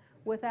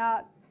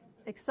without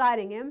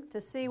exciting him to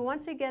see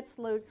once he gets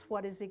loose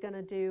what is he going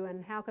to do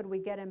and how could we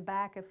get him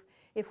back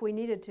if we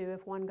needed to,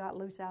 if one got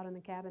loose out in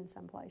the cabin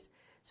someplace.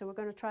 So we're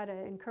going to try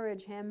to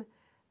encourage him,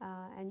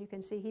 and you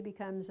can see he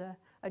becomes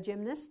a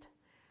gymnast.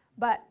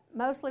 But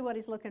mostly what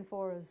he's looking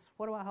for is,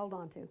 what do I hold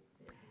on to?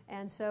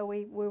 And so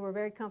we were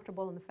very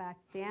comfortable in the fact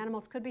that the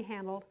animals could be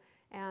handled,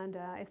 and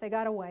if they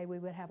got away, we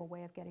would have a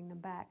way of getting them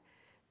back.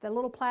 The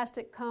little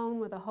plastic cone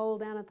with a hole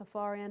down at the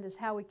far end is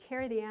how we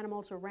carry the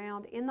animals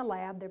around in the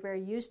lab. They're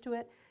very used to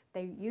it.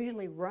 They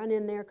usually run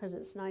in there because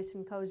it's nice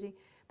and cozy.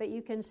 But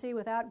you can see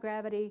without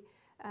gravity,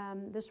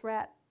 this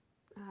rat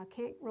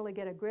can't really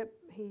get a grip.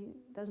 He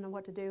doesn't know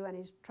what to do, and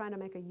he's trying to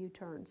make a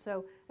U-turn.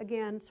 So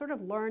again, sort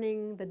of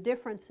learning the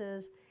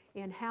differences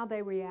in how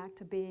they react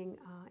to being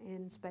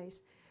in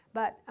space.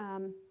 But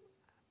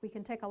we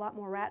can take a lot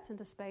more rats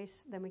into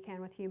space than we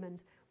can with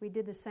humans. We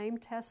did the same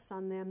tests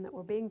on them that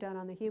were being done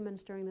on the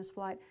humans during this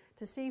flight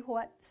to see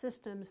what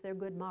systems they're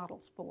good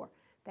models for.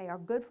 They are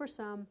good for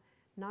some,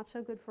 not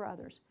so good for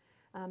others.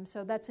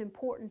 So that's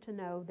important to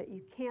know, that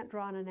you can't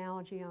draw an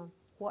analogy on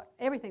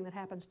everything that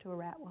happens to a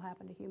rat will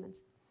happen to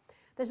humans.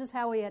 This is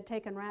how we had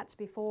taken rats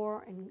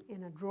before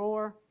in a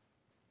drawer.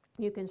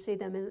 You can see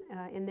them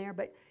in there,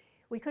 but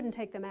we couldn't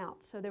take them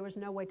out, so there was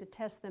no way to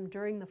test them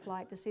during the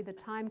flight to see the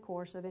time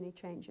course of any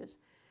changes.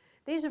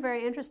 These are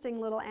very interesting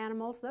little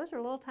animals. Those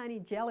are little tiny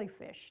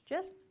jellyfish,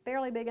 just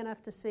barely big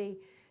enough to see.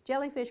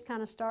 Jellyfish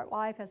kind of start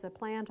life as a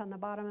plant on the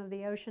bottom of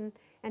the ocean,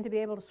 and to be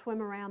able to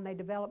swim around, they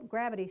develop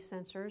gravity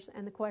sensors,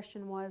 and the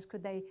question was,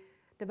 could they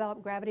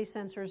develop gravity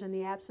sensors in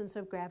the absence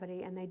of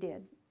gravity, and they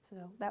did. So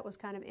that was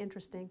kind of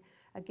interesting.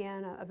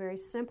 Again, a very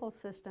simple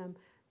system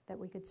that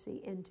we could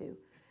see into.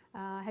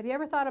 Have you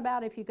ever thought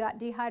about if you got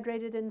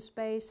dehydrated in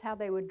space, how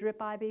they would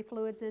drip IV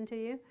fluids into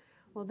you?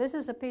 Well, this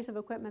is a piece of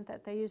equipment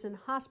that they use in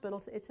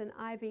hospitals. It's an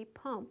IV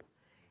pump,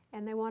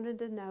 and they wanted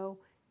to know,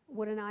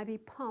 would an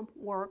IV pump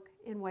work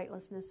in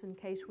weightlessness in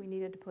case we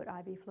needed to put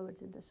IV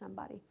fluids into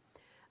somebody?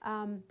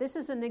 This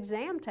is an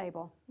exam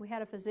table. We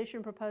had a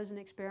physician propose an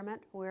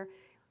experiment where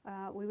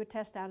we would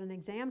test out an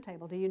exam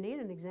table. Do you need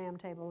an exam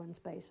table in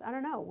space? I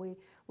don't know.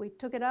 We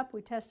took it up,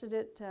 we tested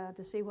it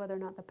to see whether or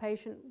not the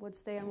patient would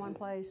stay in one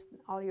place,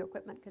 all your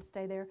equipment could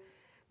stay there.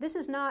 This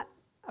is not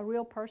a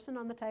real person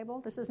on the table.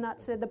 This is not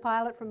Sid the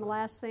pilot from the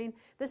last scene.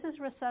 This is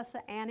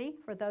Resusci Annie,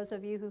 for those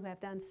of you who have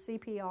done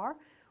CPR.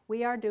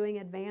 We are doing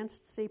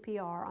advanced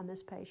CPR on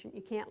this patient.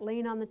 You can't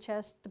lean on the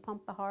chest to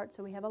pump the heart,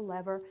 so we have a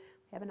lever,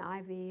 we have an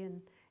IV,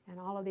 and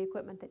all of the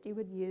equipment that you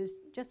would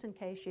use just in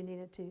case you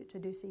needed to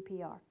do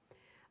CPR.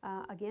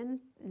 Again,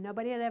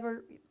 nobody had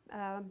ever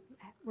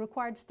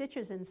required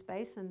stitches in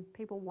space, and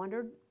people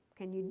wondered,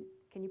 can you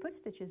put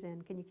stitches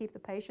in? Can you keep the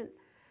patient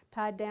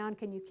tied down?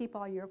 Can you keep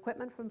all your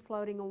equipment from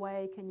floating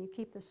away? Can you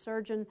keep the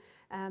surgeon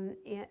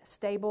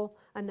stable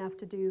enough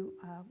to do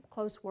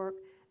close work?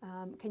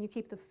 Can you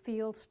keep the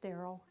field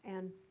sterile?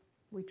 And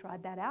we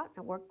tried that out,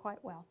 and it worked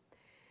quite well.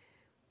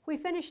 We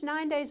finished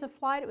 9 days of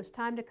flight. It was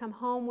time to come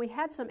home. We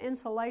had some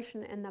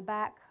insulation in the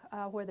back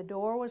where the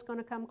door was going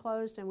to come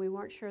closed, and we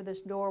weren't sure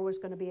this door was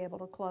going to be able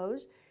to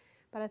close.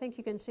 But I think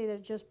you can see that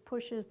it just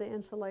pushes the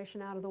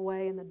insulation out of the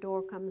way, and the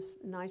door comes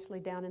nicely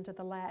down into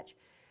the latch.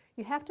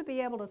 You have to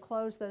be able to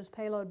close those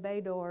payload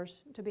bay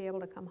doors to be able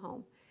to come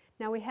home.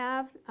 Now we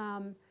have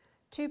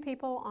 2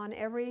 people on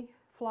every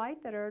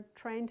flight that are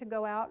trained to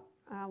go out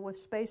with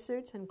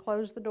spacesuits and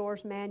close the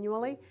doors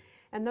manually.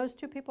 And those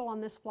 2 people on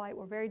this flight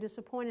were very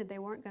disappointed they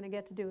weren't going to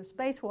get to do a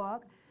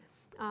spacewalk,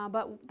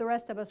 but the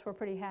rest of us were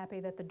pretty happy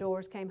that the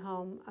doors came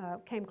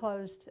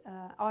closed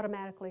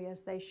automatically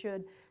as they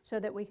should, so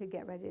that we could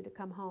get ready to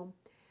come home.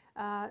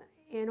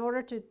 In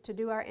order to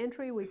do our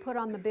entry, we put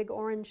on the big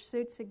orange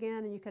suits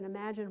again, and you can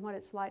imagine what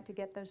it's like to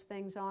get those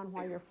things on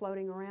while you're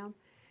floating around.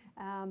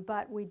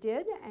 But we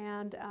did,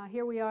 and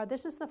here we are.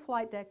 This is the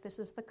flight deck. This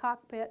is the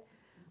cockpit.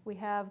 We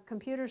have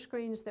computer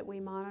screens that we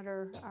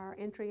monitor our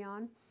entry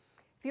on.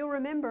 If you'll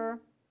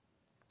remember,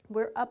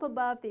 we're up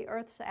above the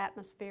Earth's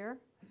atmosphere.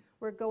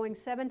 We're going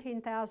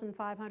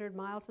 17,500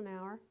 miles an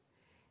hour,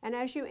 And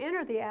as you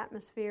enter the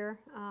atmosphere,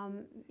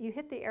 you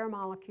hit the air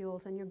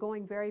molecules and you're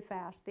going very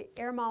fast. The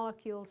air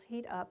molecules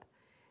heat up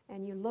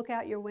and you look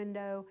out your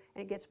window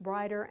and it gets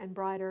brighter and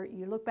brighter.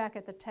 You look back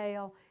at the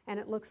tail and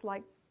it looks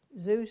like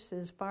Zeus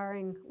is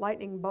firing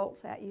lightning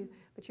bolts at you,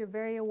 but you're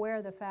very aware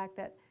of the fact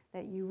that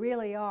you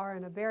really are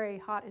in a very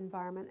hot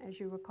environment. As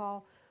you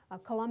recall,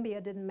 Columbia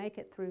didn't make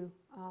it through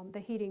the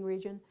heating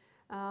region,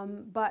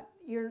 but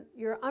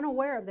you're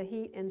unaware of the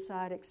heat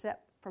inside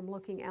except from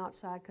looking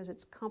outside because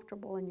it's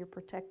comfortable and you're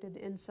protected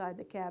inside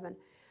the cabin.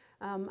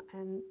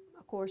 And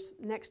of course,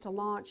 next to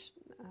launch,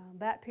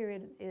 that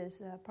period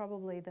is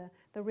probably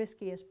the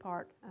riskiest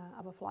part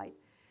of a flight.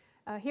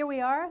 Here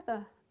we are.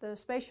 The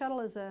space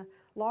shuttle is a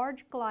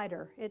large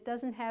glider. It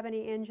doesn't have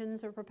any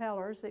engines or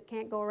propellers. It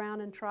can't go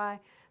around and try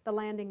the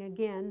landing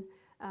again.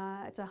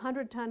 It's a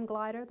 100-ton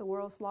glider, the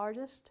world's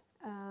largest,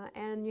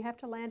 and you have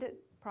to land it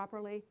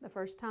properly the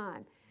first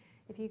time.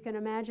 If you can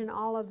imagine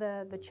all of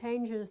the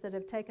changes that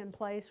have taken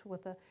place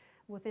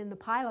within the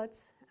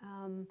pilots,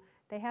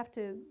 they have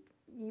to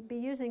be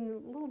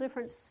using little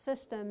different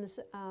systems,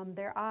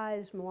 their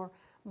eyes more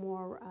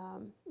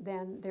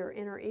than their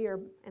inner ear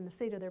and the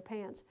seat of their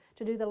pants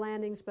to do the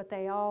landings, but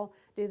they all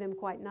do them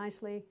quite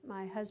nicely.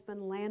 My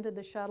husband landed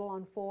the shuttle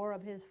on 4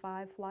 of his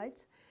 5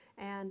 flights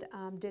and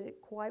did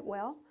it quite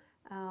well.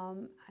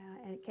 And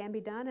it can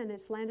be done, and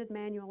it's landed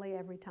manually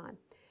every time.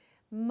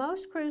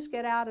 Most crews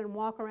get out and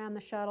walk around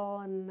the shuttle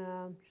and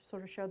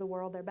sort of show the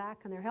world they're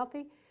back and they're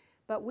healthy,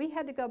 but we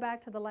had to go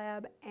back to the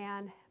lab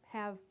and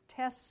have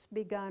tests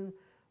begun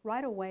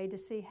right away to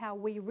see how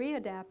we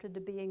readapted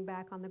to being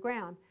back on the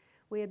ground.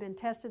 We had been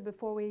tested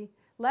before we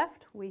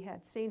left. We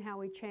had seen how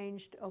we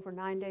changed over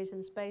 9 days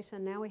in space,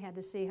 and now we had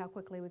to see how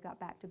quickly we got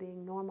back to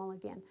being normal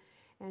again.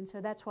 And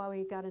so that's why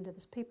we got into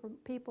this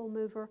people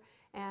mover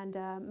and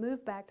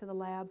moved back to the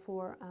lab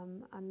for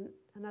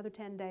another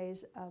 10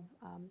 days of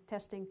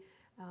testing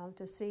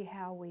to see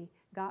how we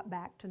got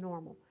back to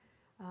normal.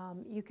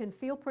 You can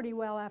feel pretty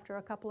well after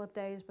a couple of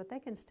days, but they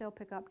can still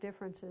pick up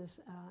differences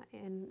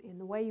in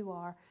the way you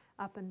are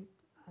up and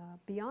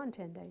beyond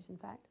 10 days, in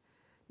fact.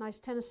 Nice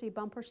Tennessee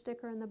bumper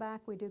sticker in the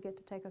back. We do get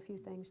to take a few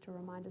things to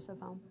remind us of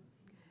home.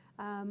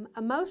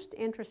 A most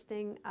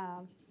interesting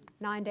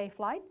 9-day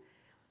flight.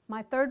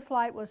 My 3rd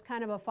flight was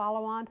kind of a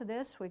follow-on to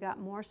this. We got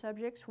more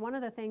subjects. One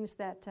of the things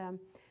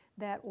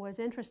that was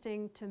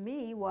interesting to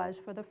me was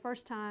for the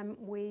first time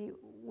we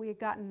had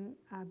gotten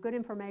good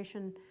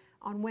information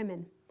on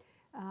women.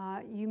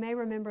 You may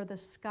remember the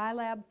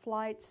Skylab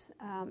flights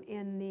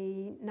in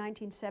the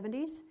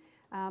 1970s,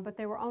 but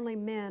there were only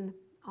men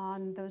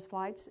on those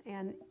flights,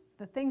 and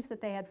the things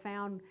that they had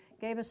found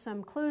gave us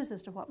some clues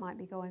as to what might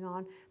be going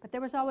on. But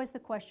there was always the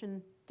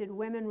question, did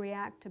women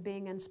react to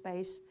being in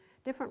space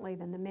differently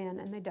than the men?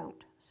 And they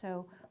don't.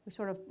 So we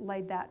sort of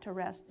laid that to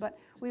rest. But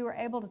we were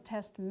able to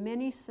test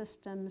many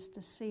systems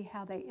to see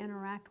how they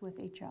interact with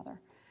each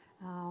other.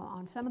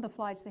 On some of the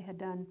flights they had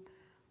done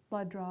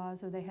blood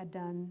draws, or they had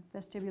done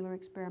vestibular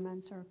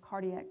experiments or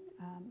cardiac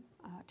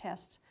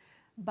tests.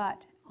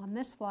 But on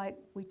this flight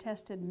we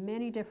tested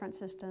many different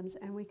systems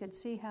and we could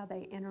see how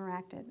they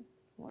interacted,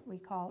 what we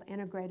call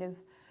integrative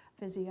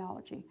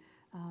physiology.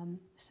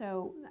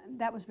 So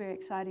that was very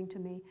exciting to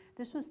me.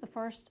 This was the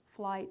first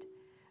flight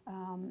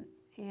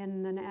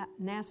in the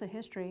NASA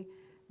history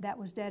that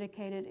was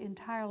dedicated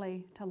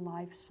entirely to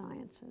life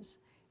sciences,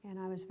 and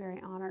I was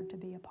very honored to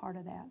be a part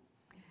of that.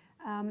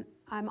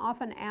 I'm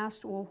often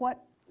asked, well,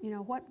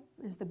 what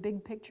is the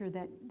big picture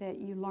that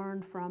you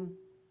learned from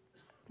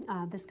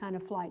this kind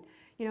of flight?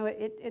 You know,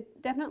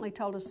 it definitely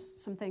told us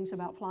some things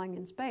about flying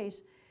in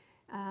space,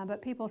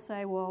 but people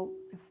say, well,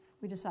 if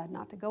we decide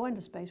not to go into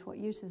space, what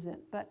use is it?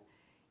 But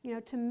you know,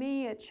 to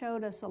me, it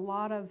showed us a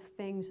lot of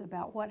things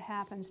about what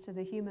happens to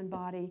the human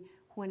body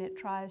when it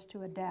tries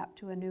to adapt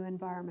to a new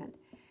environment.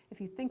 If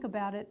you think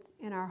about it,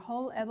 in our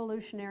whole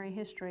evolutionary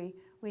history,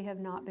 we have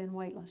not been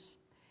weightless.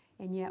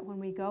 And yet when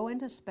we go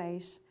into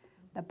space,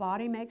 the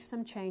body makes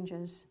some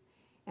changes,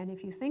 and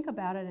if you think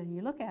about it and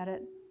you look at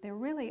it, there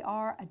really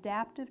are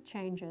adaptive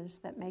changes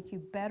that make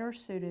you better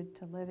suited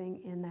to living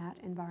in that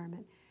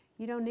environment.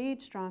 You don't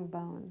need strong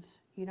bones.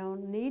 You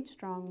don't need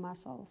strong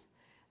muscles.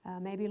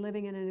 Maybe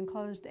living in an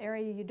enclosed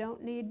area, you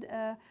don't need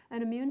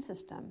an immune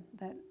system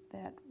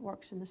that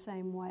works in the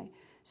same way.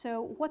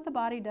 So what the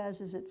body does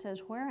is it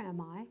says, where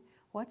am I?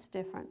 What's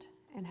different?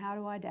 And how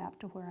do I adapt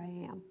to where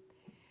I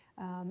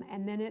am?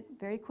 And then it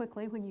very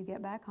quickly, when you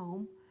get back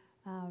home,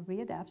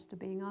 readapts to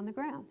being on the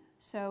ground.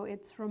 So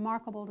it's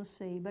remarkable to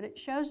see, but it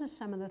shows us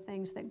some of the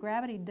things that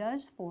gravity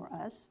does for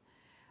us,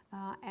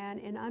 and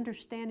in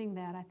understanding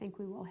that, I think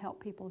we will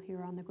help people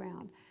here on the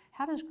ground.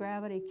 How does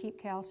gravity keep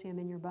calcium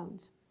in your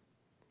bones?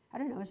 I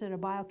don't know, is it a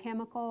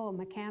biochemical, a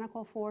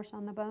mechanical force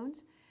on the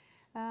bones?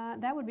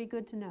 That would be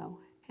good to know.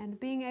 And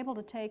being able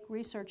to take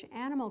research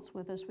animals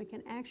with us, we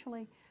can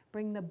actually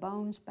bring the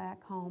bones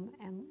back home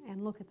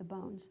and look at the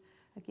bones.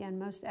 Again,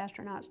 most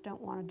astronauts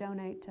don't want to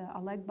donate a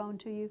leg bone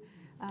to you,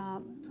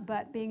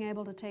 but being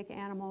able to take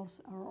animals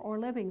or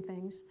living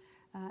things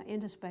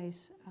into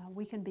space,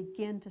 we can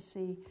begin to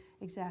see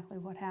exactly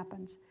what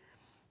happens.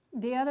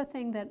 The other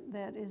thing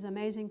that is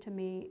amazing to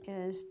me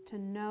is to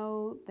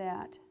know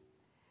that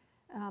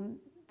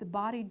the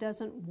body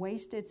doesn't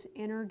waste its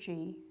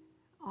energy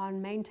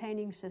on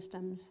maintaining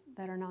systems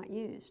that are not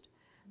used.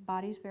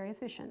 Body's very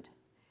efficient.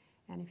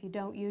 And if you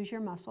don't use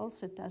your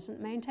muscles, it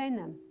doesn't maintain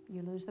them.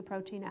 You lose the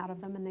protein out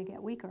of them and they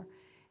get weaker.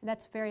 And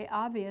that's very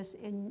obvious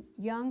in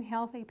young,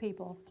 healthy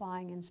people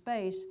flying in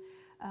space.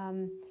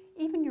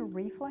 Even your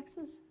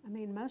reflexes, I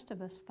mean, most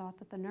of us thought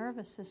that the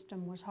nervous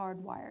system was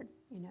hardwired.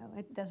 You know,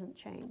 it doesn't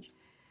change.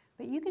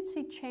 But you could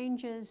see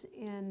changes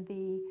in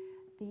the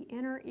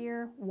inner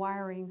ear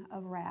wiring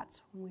of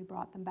rats when we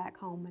brought them back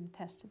home and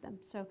tested them.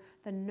 So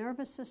the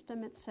nervous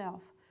system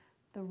itself,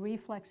 the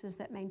reflexes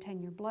that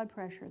maintain your blood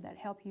pressure, that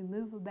help you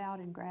move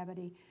about in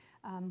gravity,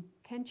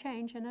 can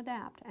change and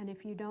adapt. And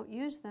if you don't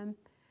use them,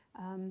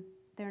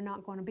 they're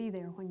not going to be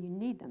there when you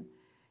need them.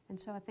 And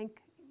so I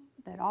think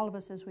that all of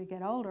us as we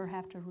get older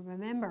have to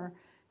remember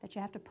that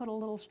you have to put a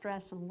little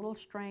stress and a little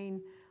strain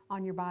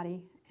on your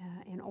body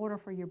in order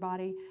for your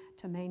body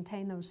to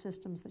maintain those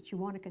systems that you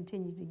want to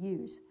continue to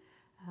use.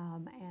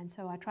 And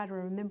so I try to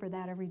remember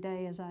that every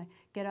day as I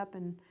get up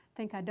and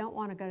think I don't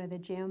want to go to the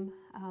gym.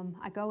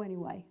 I go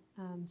anyway.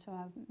 So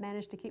I've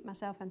managed to keep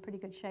myself in pretty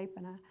good shape,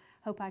 and I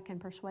hope I can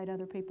persuade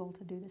other people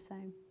to do the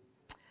same.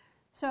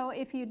 So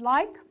if you'd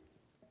like,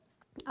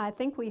 I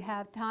think we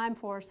have time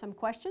for some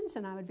questions,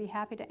 and I would be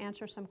happy to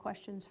answer some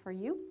questions for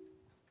you.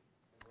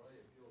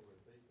 Rhea, if you'll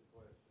repeat the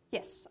question.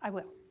 Yes, I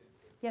will.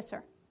 Yes,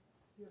 sir.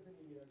 Do you have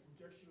any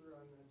conjecture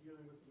on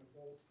dealing with an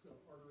avulsed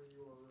artery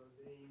or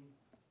vein,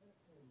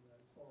 and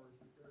as far as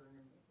repairing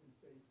them in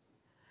space,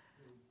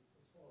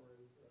 as far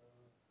as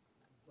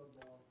blood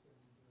loss and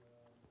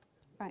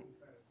Right.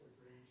 lymphatic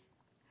drainage?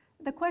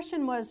 The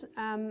question was,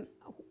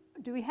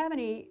 do we have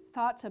any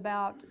thoughts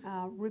about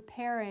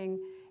repairing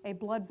a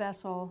blood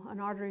vessel, an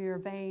artery or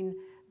vein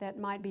that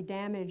might be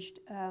damaged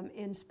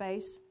in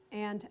space?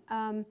 And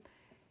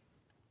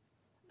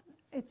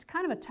it's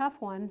kind of a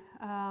tough one.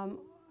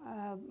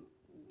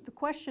 The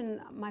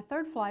question, my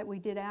third flight, we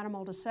did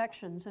animal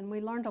dissections, and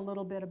we learned a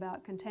little bit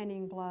about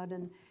containing blood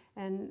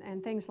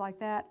and things like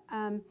that.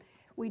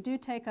 We do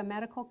take a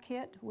medical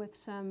kit with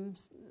some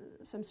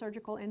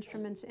surgical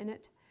instruments in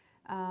it.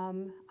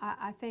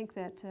 I think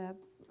that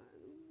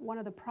one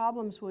of the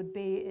problems would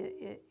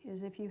be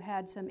is if you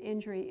had some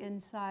injury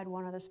inside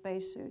one of the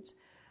spacesuits.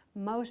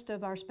 Most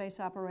of our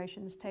space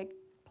operations take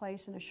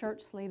place in a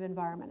shirt sleeve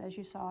environment, as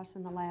you saw us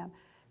in the lab,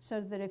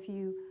 so that if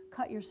you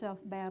cut yourself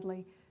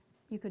badly,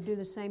 you could do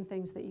the same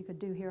things that you could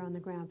do here on the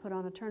ground. Put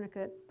on a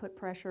tourniquet, put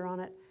pressure on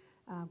it,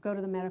 go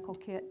to the medical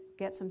kit,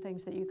 get some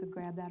things that you could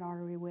grab that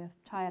artery with,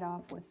 tie it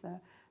off with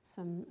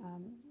some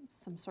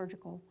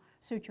surgical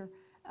suture.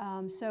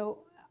 So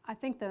I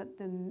think that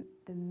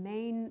the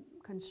main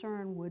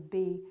concern would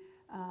be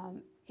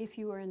if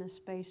you were in a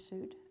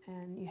spacesuit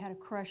and you had a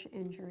crush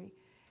injury,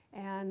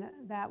 and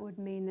that would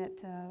mean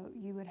that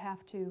you would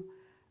have to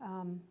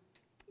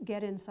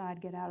get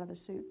inside, get out of the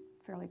suit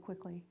fairly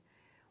quickly.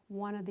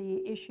 One of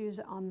the issues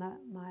on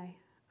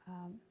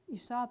you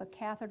saw the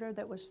catheter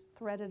that was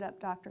threaded up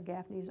Dr.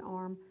 Gaffney's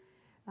arm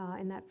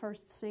in that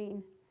first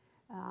scene.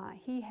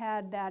 He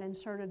had that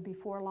inserted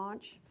before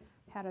launch,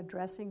 had a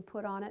dressing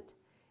put on it,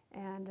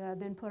 and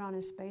then put on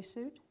his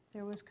spacesuit.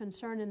 There was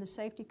concern in the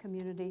safety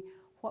community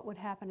what would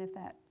happen if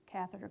that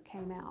catheter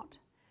came out,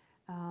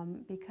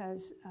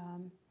 because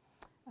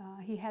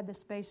he had the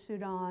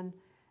spacesuit on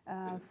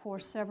for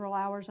several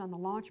hours on the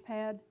launch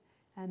pad,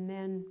 and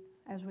then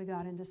as we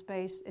got into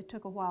space, it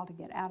took a while to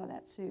get out of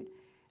that suit.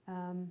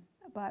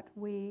 But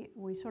we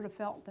sort of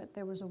felt that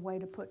there was a way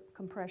to put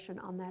compression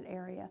on that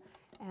area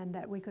and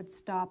that we could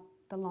stop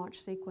the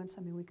launch sequence.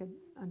 I mean, we could,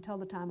 until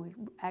the time we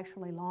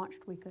actually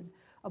launched, we could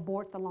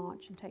abort the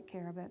launch and take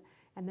care of it.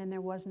 And then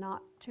there was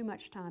not too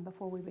much time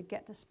before we would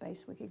get to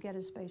space. We could get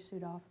his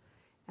spacesuit off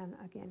and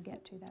again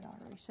get to that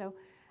artery. So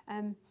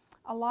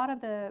a lot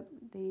of the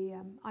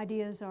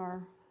ideas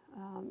are,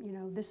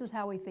 this is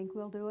how we think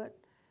we'll do it.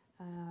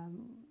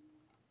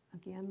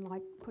 Again,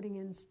 like putting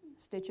in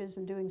stitches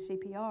and doing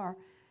CPR,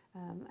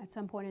 at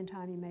some point in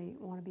time you may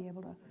want to be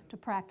able to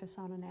practice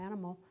on an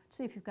animal,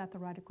 see if you've got the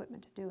right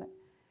equipment to do it.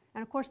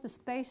 And of course the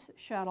space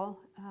shuttle,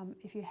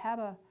 if you have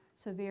a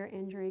severe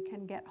injury,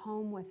 can get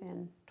home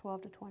within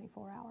 12 to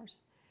 24 hours.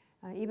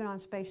 Even on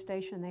space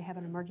station they have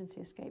an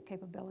emergency escape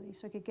capability,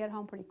 so you could get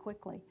home pretty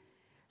quickly.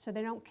 So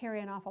they don't carry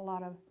an awful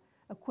lot of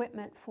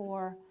equipment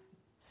for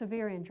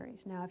severe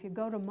injuries. Now if you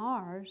go to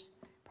Mars,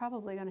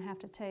 probably going to have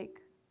to take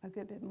a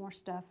good bit more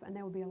stuff, and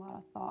there will be a lot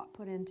of thought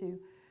put into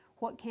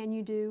what can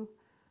you do,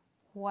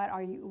 what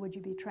would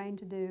you be trained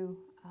to do,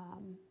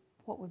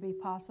 what would be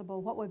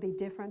possible, what would be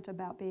different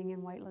about being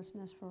in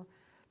weightlessness for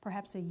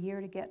perhaps a year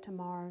to get to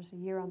Mars, a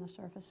year on the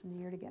surface, and a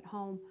year to get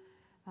home.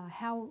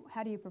 How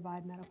do you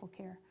provide medical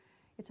care?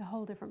 It's a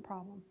whole different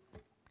problem,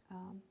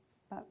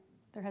 but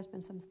there has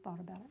been some thought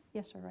about it.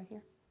 Yes, sir, right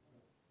here.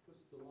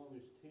 What's the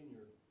longest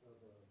tenure of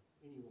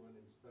anyone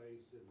in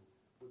space, and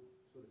what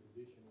sort of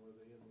condition were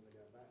they in when they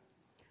got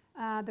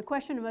back? The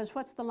question was,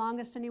 what's the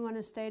longest anyone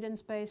has stayed in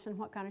space and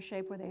what kind of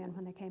shape were they in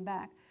when they came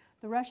back?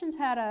 The Russians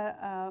had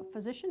a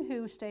physician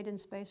who stayed in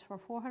space for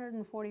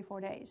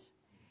 444 days,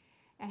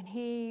 and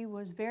he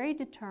was very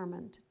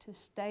determined to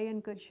stay in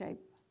good shape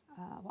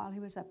while he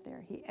was up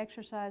there. He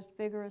exercised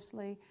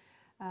vigorously.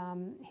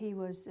 He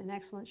was in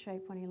excellent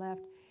shape when he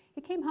left.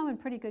 He came home in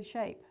pretty good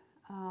shape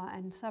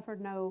and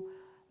suffered no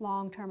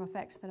long-term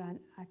effects that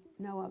I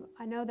know of.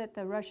 I know that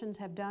the Russians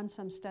have done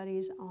some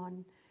studies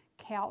on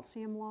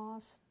calcium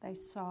loss. They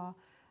saw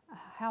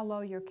how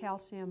low your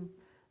calcium,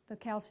 the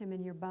calcium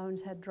in your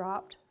bones had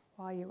dropped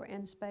while you were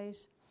in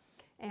space,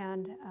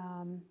 and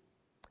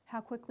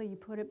how quickly you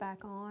put it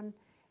back on.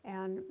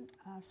 And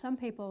some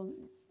people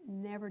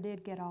never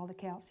did get all the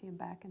calcium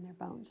back in their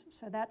bones.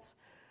 So that's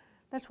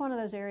one of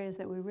those areas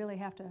that we really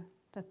have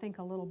to think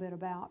a little bit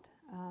about.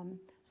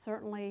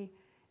 Certainly,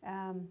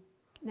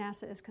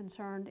 NASA is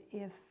concerned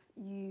if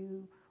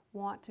you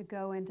want to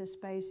go into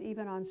space,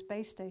 even on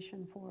space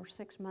station for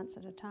 6 months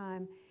at a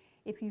time,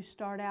 if you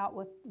start out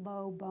with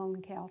low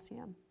bone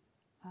calcium.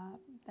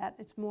 That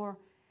it's more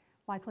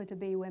likely to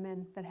be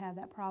women that have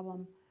that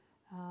problem.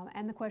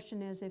 And the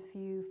question is, if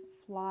you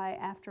fly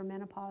after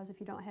menopause, if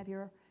you don't have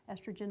your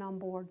estrogen on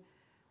board,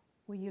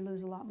 will you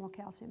lose a lot more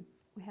calcium?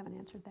 We haven't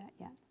answered that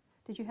yet.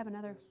 Did you have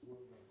another? That's what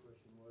my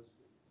question was.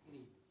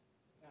 Any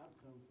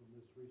outcome from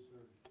this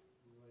research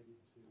related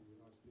to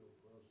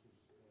osteoporosis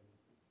and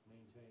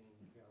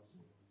maintaining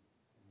calcium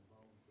in the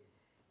bone?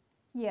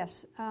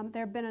 Yes,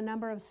 there have been a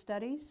number of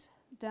studies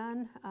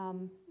done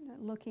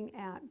looking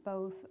at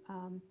both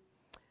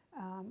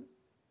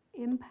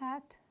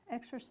impact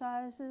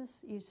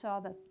exercises. You saw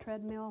the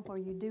treadmill where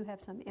you do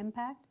have some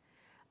impact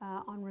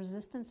on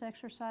resistance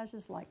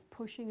exercises like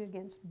pushing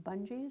against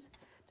bungees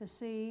to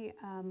see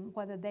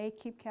whether they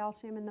keep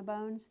calcium in the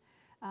bones.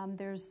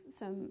 There's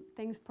some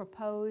things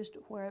proposed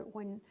where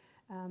when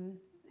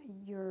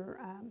you're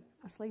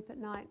asleep at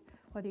night,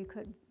 whether you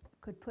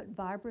could put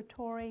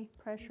vibratory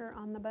pressure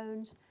on the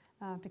bones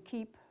to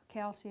keep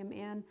calcium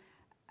in.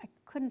 I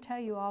couldn't tell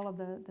you all of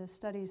the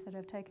studies that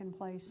have taken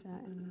place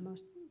in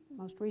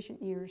most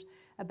recent years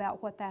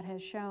about what that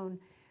has shown,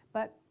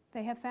 but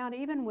they have found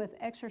even with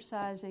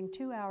exercising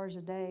 2 hours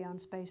a day on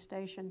space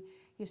station,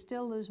 you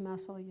still lose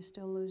muscle, you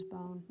still lose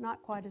bone,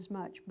 not quite as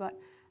much, but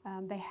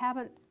they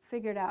haven't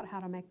figured out how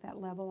to make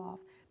that level off.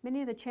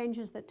 Many of the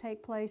changes that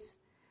take place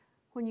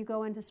when you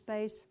go into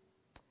space,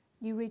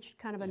 you reach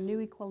kind of a new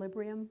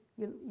equilibrium.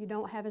 You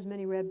don't have as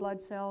many red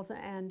blood cells,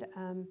 and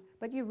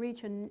but you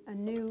reach a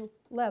new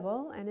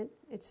level, and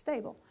it's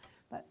stable.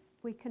 But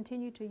we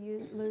continue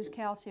to lose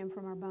calcium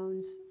from our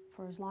bones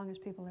for as long as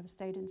people have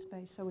stayed in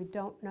space, so we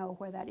don't know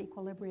where that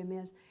equilibrium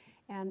is,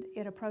 and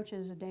it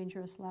approaches a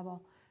dangerous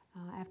level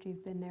after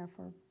you've been there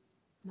for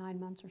 9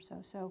 months or so.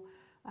 So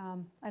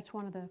that's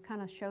one of the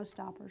kind of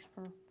showstoppers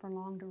for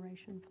long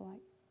duration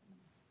flight.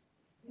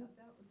 Yeah,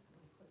 that was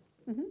my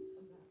question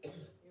about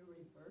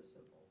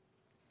irreversible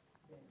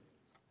damage.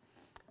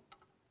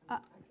 I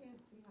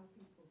can't see how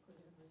people could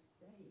ever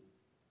stay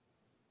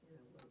in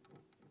a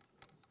low-risk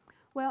situation.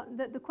 Well,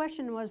 the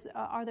question was,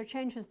 are there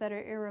changes that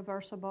are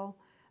irreversible?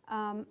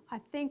 I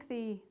think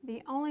the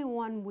only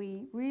one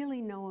we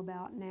really know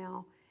about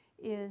now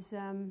is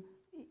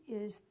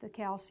the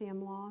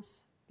calcium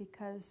loss,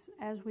 because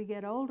as we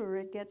get older,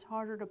 it gets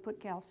harder to put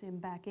calcium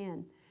back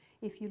in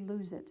if you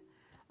lose it.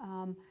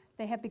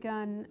 They have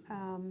begun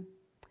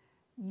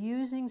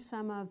using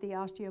some of the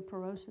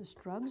osteoporosis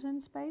drugs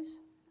in space,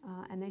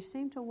 and they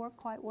seem to work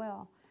quite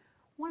well.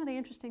 One of the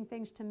interesting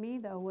things to me,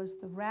 though, was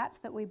the rats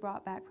that we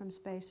brought back from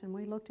space, and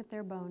we looked at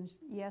their bones.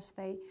 Yes,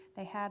 they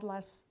had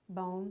less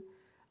bone,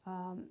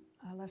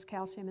 less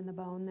calcium in the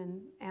bone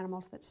than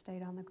animals that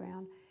stayed on the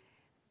ground.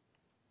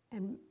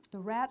 And the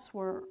rats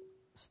were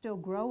still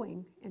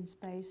growing in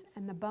space,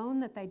 and the bone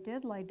that they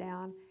did lay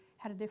down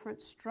had a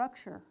different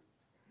structure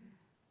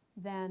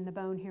than the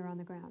bone here on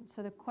the ground.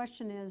 So the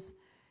question is,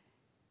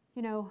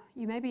 you know,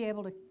 you may be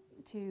able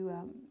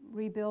to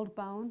rebuild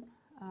bone,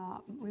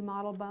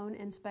 remodel bone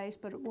in space,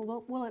 but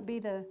will it be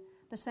the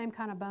same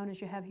kind of bone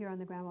as you have here on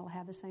the ground? Will it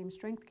have the same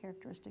strength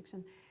characteristics?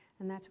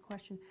 And that's a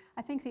question.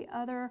 I think the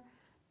other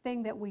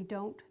thing that we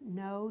don't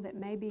know that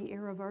may be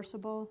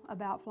irreversible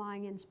about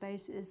flying in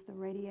space is the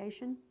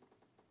radiation.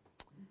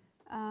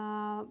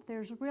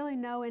 There's really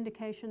no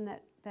indication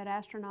that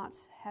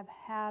astronauts have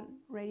had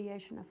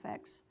radiation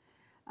effects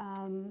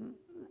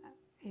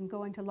in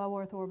going to low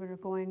Earth orbit or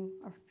going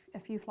a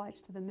few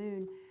flights to the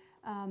moon.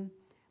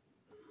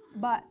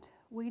 But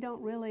we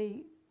don't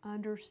really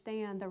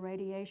understand the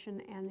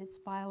radiation and its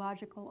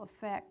biological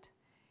effect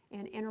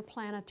in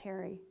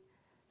interplanetary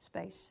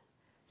space.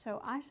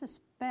 So I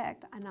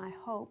suspect, and I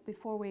hope,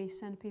 before we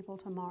send people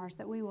to Mars,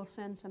 that we will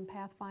send some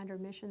Pathfinder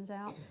missions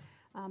out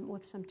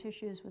with some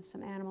tissues, with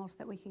some animals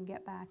that we can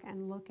get back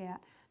and look at,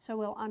 so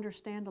we'll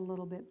understand a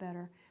little bit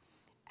better.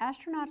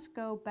 Astronauts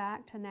go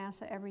back to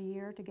NASA every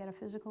year to get a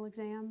physical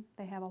exam.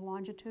 They have a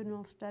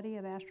longitudinal study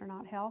of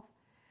astronaut health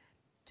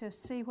to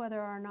see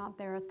whether or not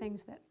there are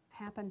things that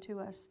happen to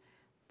us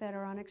that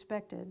are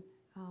unexpected.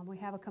 We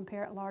have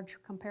a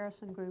large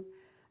comparison group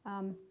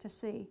to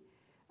see.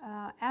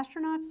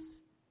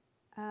 Astronauts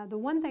the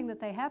one thing that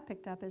they have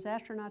picked up is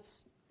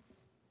astronauts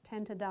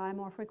tend to die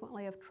more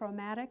frequently of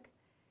traumatic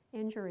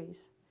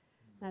injuries.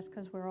 That's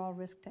because we're all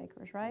risk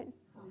takers, right?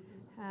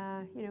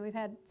 You know, we've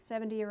had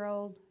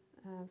 70-year-old,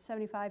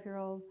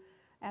 75-year-old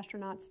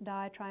astronauts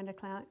die trying to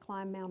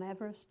climb Mount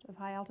Everest of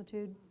high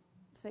altitude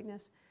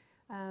sickness.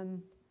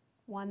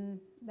 One,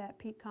 that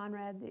Pete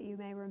Conrad that you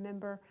may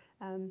remember,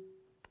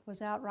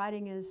 was out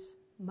riding his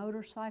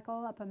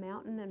motorcycle up a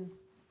mountain and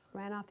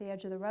ran off the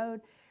edge of the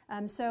road.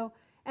 And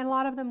a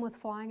lot of them with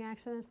flying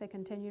accidents, they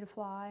continue to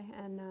fly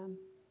and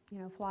you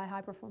know, fly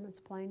high-performance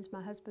planes,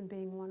 my husband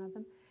being one of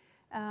them.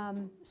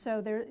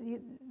 So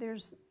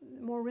there's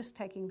more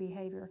risk-taking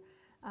behavior.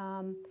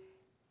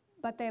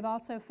 But they've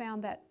also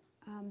found that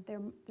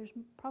there's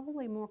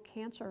probably more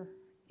cancer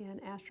in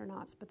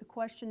astronauts. But the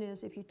question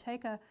is, if you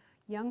take a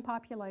young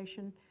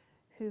population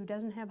who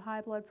doesn't have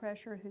high blood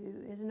pressure,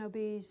 who isn't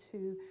obese,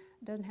 who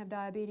doesn't have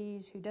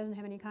diabetes, who doesn't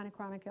have any kind of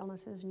chronic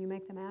illnesses, and you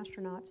make them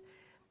astronauts,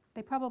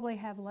 they probably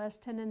have less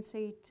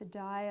tendency to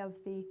die of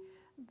the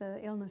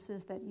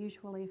illnesses that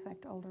usually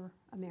affect older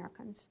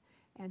Americans.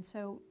 And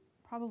so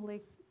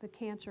probably the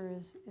cancer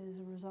is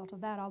a result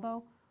of that,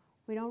 although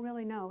we don't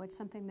really know. It's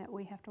something that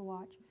we have to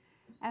watch.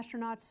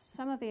 Astronauts,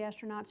 some of the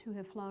astronauts who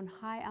have flown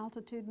high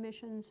altitude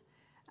missions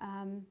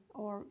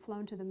or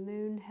flown to the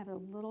moon have a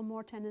little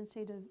more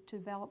tendency to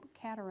develop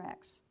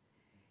cataracts.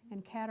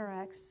 And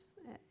cataracts,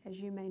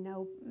 as you may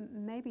know,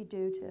 may be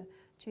due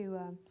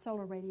to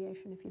solar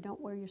radiation. If you don't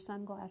wear your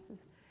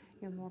sunglasses,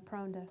 you're more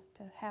prone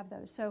to have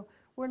those. So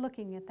we're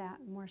looking at that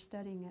and we're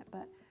studying it,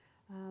 but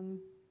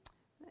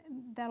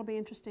that'll be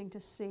interesting to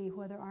see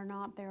whether or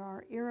not there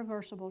are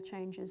irreversible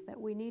changes that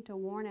we need to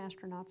warn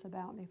astronauts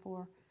about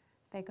before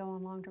they go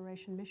on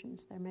long-duration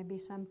missions. There may be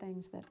some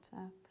things that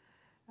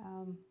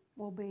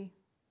will be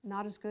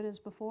not as good as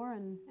before,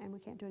 and we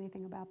can't do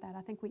anything about that.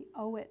 I think we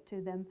owe it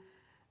to them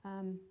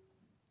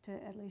to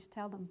at least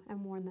tell them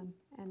and warn them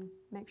and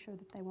make sure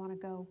that they want to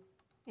go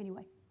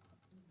anyway.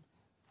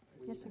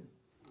 Yes, sir.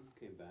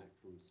 You came back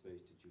from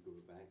space. Did you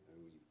go back, or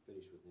when you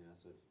finished with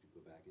NASA, did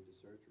you go back into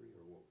surgery,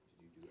 or what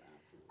did you do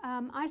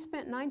after? I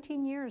spent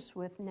 19 years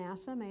with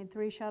NASA, made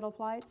 3 shuttle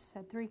flights,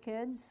 had 3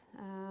 kids,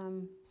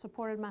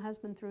 supported my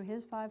husband through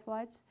his 5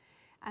 flights,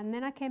 and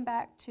then I came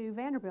back to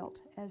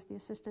Vanderbilt as the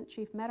Assistant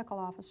Chief Medical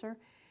Officer,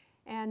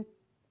 and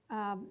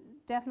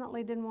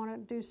definitely didn't want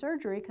to do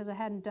surgery because I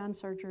hadn't done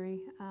surgery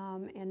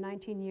in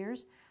 19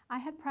 years. I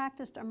had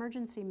practiced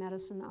emergency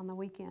medicine on the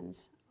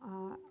weekends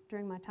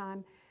during my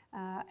time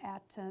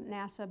at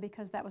NASA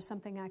because that was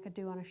something I could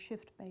do on a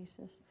shift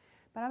basis.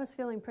 But I was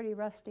feeling pretty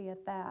rusty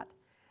at that.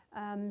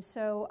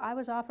 So I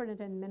was offered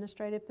an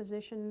administrative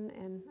position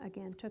and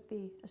again took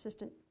the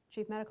Assistant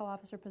Chief Medical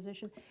Officer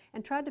position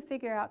and tried to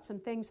figure out some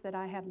things that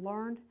I had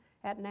learned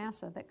at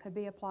NASA that could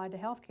be applied to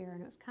healthcare,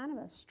 and it was kind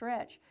of a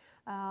stretch.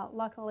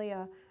 Luckily,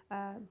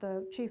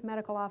 the Chief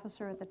Medical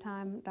Officer at the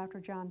time, Dr.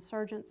 John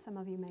Sargent, some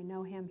of you may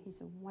know him,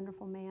 he's a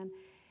wonderful man,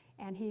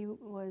 and he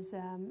was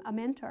a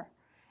mentor.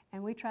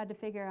 And we tried to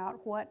figure out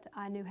what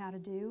I knew how to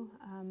do.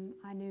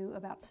 I knew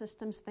about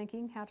systems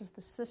thinking. How does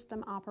the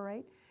system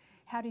operate?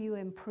 How do you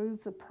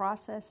improve the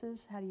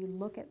processes? How do you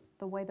look at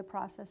the way the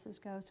processes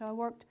go? So I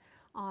worked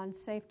on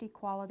safety,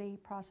 quality,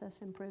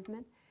 process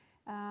improvement.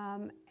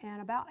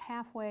 And about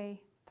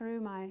halfway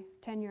through my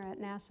tenure at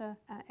NASA,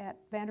 at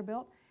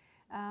Vanderbilt,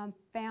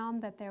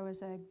 found that there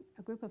was a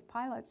group of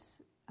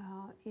pilots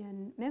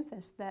in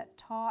Memphis that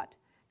taught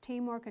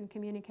teamwork and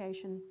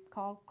communication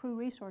called crew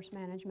resource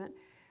management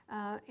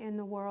in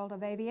the world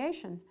of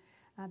aviation.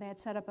 They had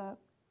set up a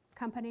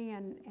company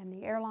and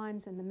the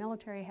airlines and the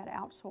military had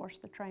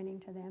outsourced the training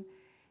to them,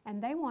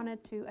 and they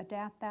wanted to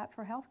adapt that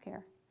for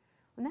healthcare.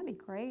 Wouldn't that be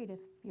great if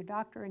your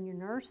doctor and your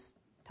nurse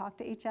talked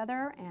to each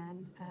other,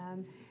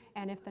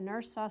 and if the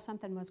nurse saw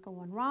something was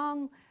going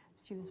wrong,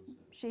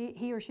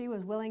 he or she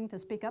was willing to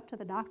speak up to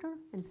the doctor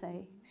and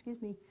say,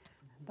 "Excuse me,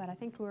 but I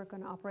think we're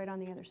going to operate on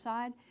the other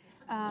side."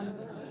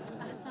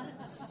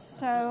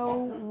 So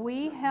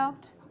we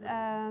helped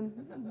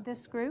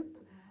this group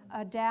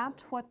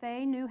adapt what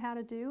they knew how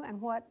to do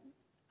and what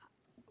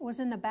was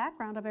in the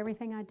background of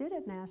everything I did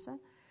at NASA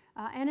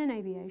and in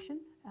aviation.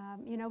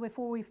 You know,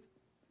 before we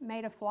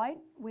made a flight,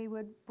 we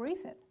would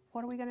brief it.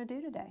 What are we going to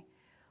do today?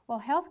 Well,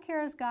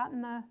 healthcare has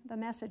gotten the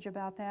message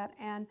about that,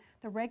 and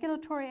the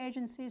regulatory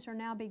agencies are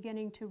now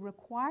beginning to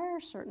require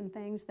certain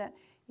things that,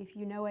 if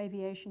you know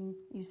aviation,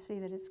 you see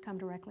that it's come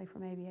directly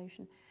from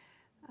aviation.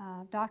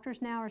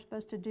 Doctors now are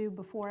supposed to do,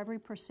 before every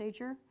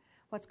procedure,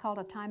 what's called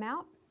a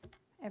timeout.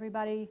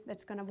 Everybody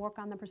that's going to work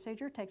on the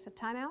procedure takes a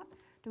timeout.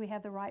 Do we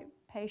have the right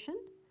patient?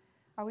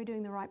 Are we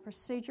doing the right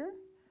procedure?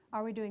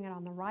 Are we doing it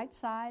on the right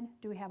side?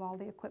 Do we have all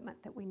the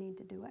equipment that we need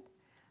to do it?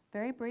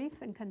 Very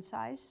brief and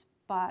concise,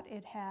 but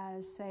it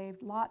has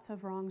saved lots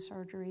of wrong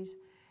surgeries.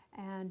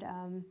 And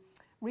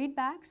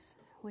readbacks,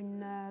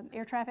 when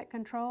air traffic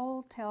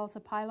control tells a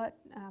pilot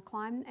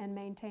climb and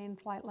maintain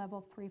flight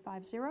level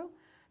 350,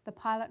 the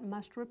pilot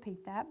must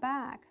repeat that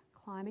back,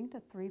 climbing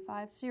to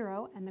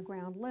 350, and the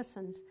ground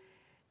listens.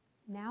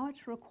 Now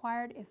it's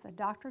required if the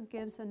doctor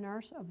gives a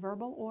nurse a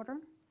verbal order,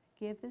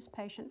 give this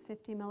patient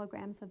 50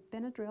 milligrams of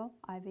Benadryl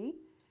IV.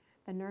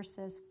 The nurse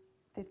says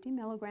 50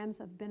 milligrams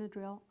of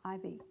Benadryl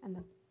IV, and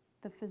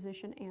the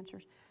physician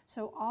answers.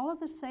 So all of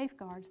the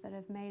safeguards that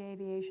have made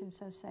aviation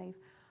so safe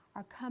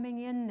are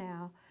coming in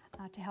now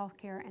to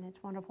healthcare, and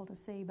it's wonderful to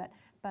see. But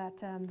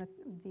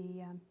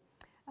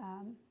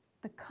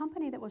the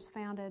company that was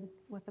founded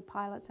with the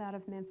pilots out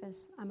of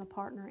Memphis, I'm a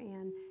partner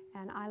in,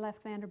 and I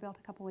left Vanderbilt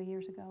a couple of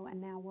years ago and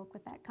now work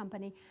with that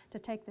company to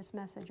take this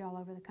message all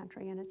over the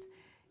country. And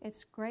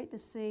it's great to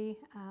see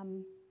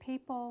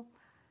people,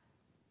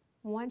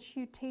 once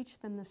you teach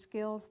them the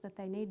skills that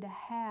they need to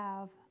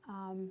have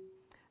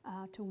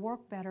to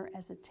work better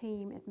as a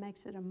team, it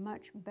makes it a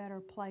much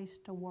better place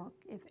to work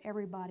if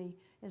everybody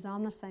is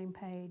on the same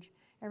page,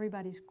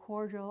 everybody's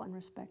cordial and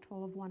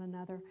respectful of one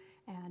another,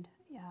 and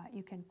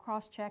you can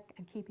cross-check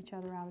and keep each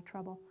other out of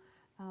trouble.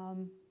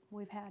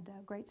 We've had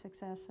great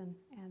success, and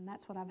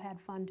that's what I've had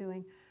fun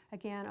doing.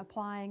 Again,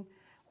 applying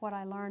what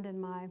I learned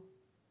in my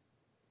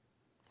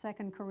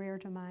second career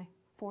to my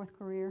fourth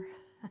career.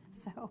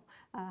 So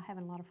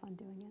having a lot of fun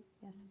doing it,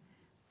 yes.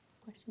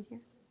 Question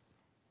here?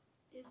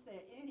 Is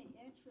there any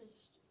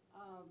interest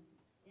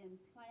in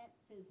plant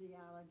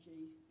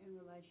physiology in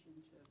relation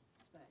to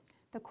space?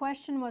 The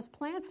question was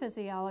plant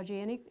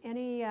physiology.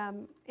 Any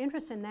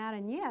interest in that?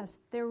 And yes,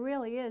 there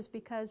really is,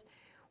 because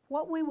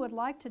what we would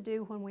like to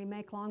do when we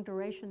make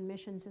long-duration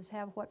missions is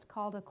have what's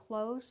called a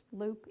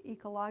closed-loop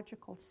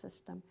ecological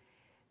system,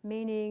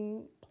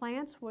 meaning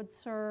plants would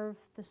serve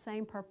the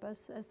same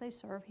purpose as they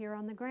serve here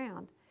on the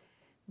ground.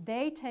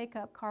 They take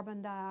up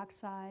carbon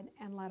dioxide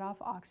and let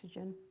off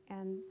oxygen,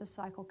 and the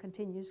cycle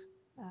continues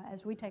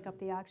as we take up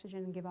the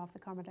oxygen and give off the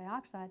carbon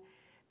dioxide.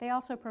 They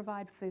also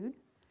provide food,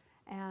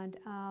 and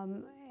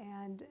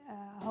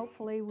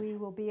hopefully we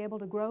will be able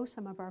to grow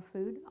some of our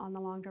food on the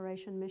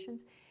long-duration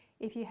missions.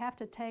 If you have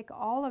to take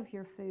all of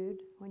your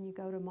food when you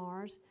go to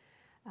Mars,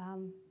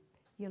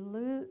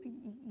 you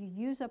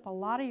use up a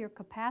lot of your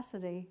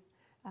capacity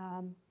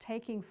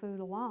taking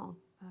food along.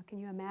 Can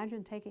you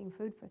imagine taking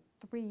food for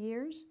 3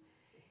 years?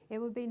 It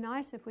would be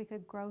nice if we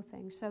could grow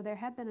things. So there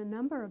have been a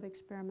number of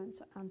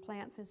experiments on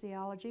plant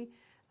physiology.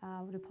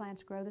 Do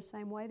plants grow the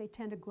same way? They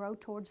tend to grow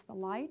towards the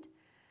light.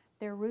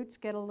 Their roots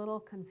get a little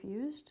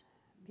confused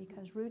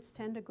because roots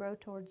tend to grow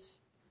towards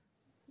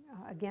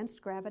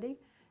against gravity,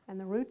 and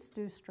the roots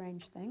do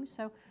strange things.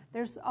 So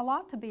there's a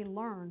lot to be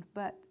learned,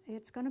 but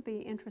it's going to be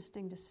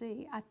interesting to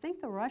see. I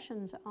think the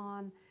Russians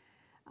on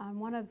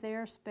one of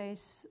their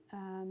space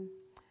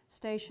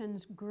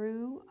stations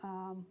grew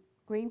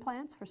green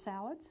plants for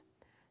salads.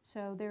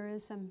 So there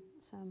is some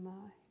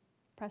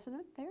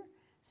precedent there.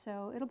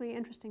 So it'll be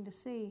interesting to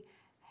see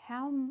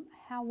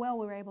how well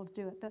we're able to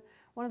do it.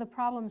 One of the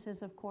problems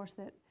is, of course,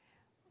 that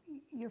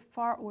we're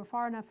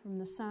far enough from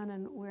the sun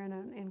and we're in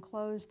an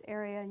enclosed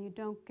area and you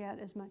don't get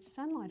as much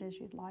sunlight as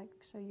you'd like.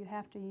 So you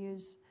have to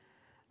use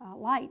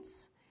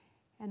lights,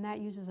 and that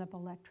uses up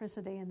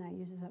electricity and that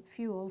uses up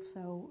fuel.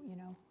 So, you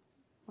know,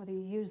 whether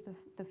you use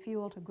the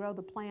fuel to grow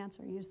the plants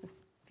or use the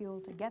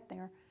fuel to get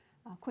there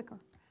quicker.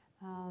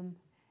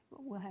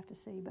 We'll have to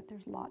see, but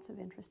there's lots of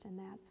interest in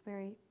that. It's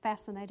very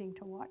fascinating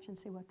to watch and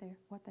see what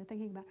they're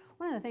thinking about.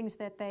 One of the things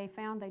that they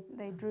found,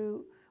 they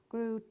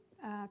grew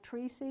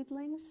tree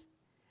seedlings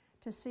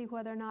to see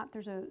whether or not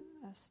there's a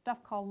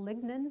stuff called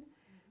lignin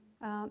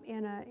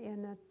in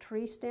a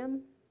tree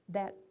stem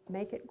that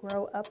make it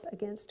grow up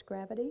against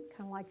gravity,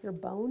 kind of like your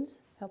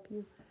bones, help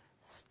you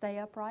stay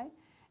upright.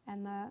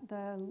 And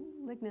the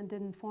lignin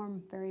didn't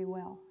form very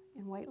well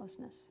in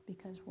weightlessness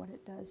because what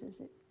it does is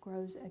it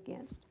grows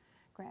against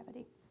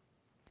gravity.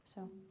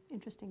 So,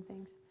 interesting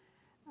things.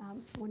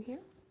 One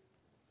here?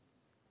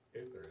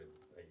 Is there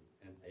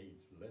an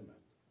age limit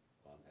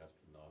on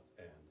astronauts,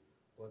 and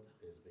what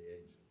is the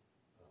age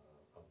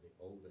of the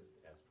oldest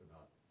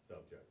astronaut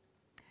subject?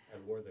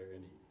 And were there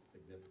any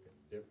significant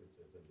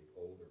differences in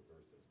the older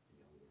versus the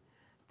younger?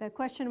 The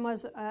question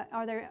was,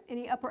 are there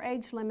any upper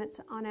age limits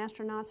on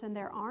astronauts? And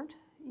there aren't.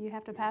 You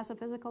have to pass a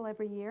physical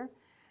every year.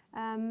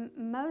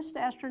 Most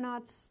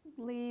astronauts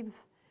leave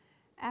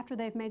after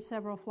they've made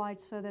several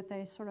flights so that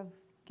they sort of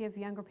give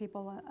younger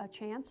people a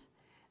chance.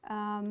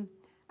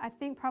 I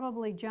think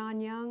probably John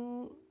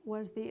Young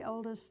was the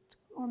oldest,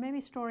 or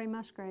maybe Story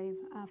Musgrave,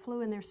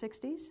 flew in their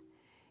 60s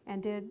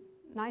and did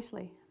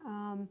nicely.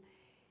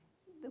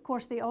 Of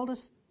course, the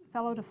oldest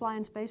fellow to fly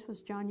in space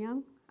was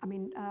John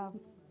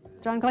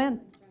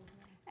Glenn.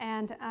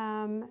 And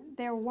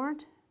there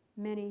weren't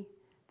many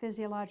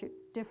physiologic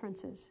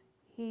differences.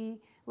 He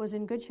was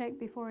in good shape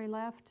before he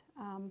left.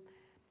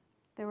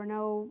 There were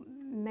no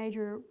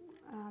major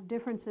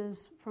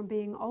differences from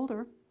being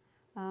older.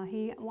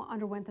 He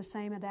underwent the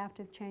same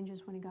adaptive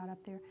changes when he got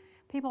up there.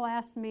 People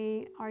asked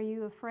me, are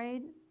you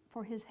afraid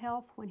for his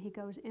health when he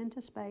goes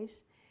into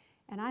space?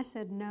 And I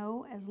said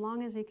no, as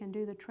long as he can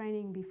do the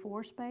training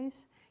before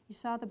space. You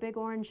saw the big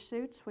orange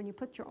suits. When you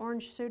put your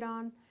orange suit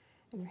on,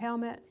 and your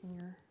helmet,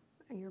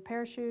 and your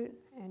parachute,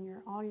 and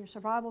all your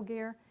survival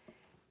gear,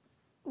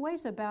 it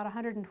weighs about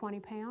 120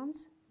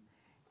 pounds.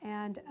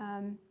 And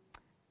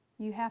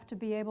you have to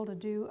be able to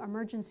do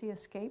emergency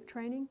escape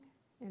training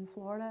in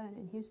Florida and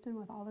in Houston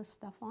with all this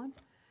stuff on.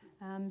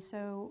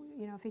 So,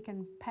 you know, if he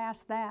can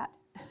pass that,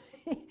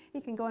 he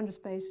can go into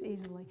space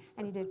easily,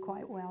 and he did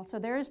quite well. So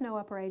there is no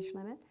upper age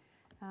limit,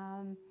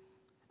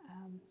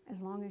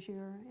 as long as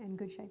you're in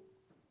good shape.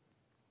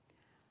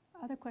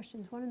 Other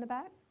questions? One in the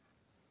back?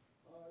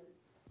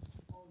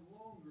 On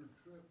longer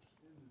trips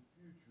in the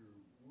future,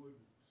 would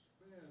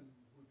spin,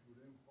 which would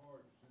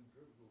impart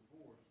centrifugal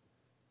force,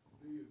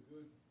 be a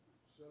good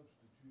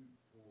substitute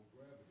for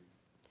gravity?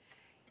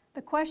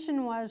 The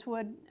question was,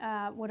 would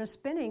a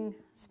spinning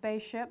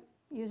spaceship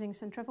using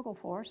centrifugal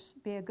force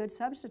be a good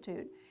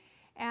substitute?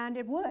 And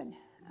it would.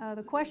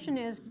 The question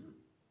is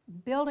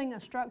building a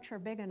structure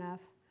big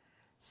enough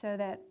so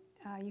that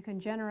you can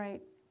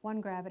generate one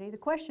gravity. The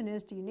question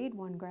is, do you need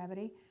one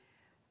gravity?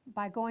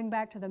 By going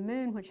back to the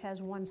moon, which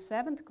has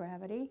 1/7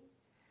 gravity,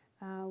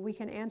 we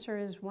can answer,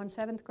 is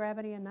 1/7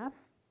 gravity enough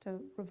to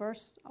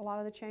reverse a lot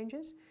of the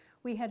changes?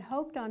 We had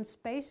hoped on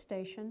space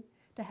station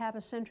to have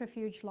a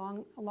centrifuge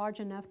large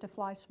enough to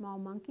fly small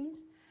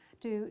monkeys,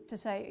 to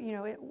say, you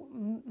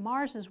know,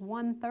 Mars is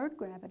 1/3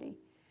 gravity.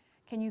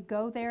 Can you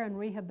go there and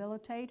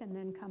rehabilitate and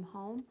then come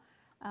home?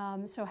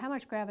 So how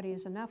much gravity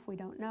is enough, we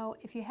don't know.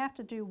 If you have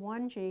to do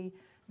 1G,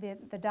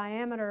 the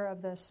diameter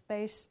of the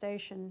space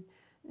station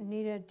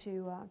needed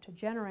to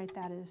generate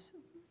that is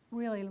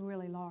really,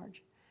 really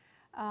large.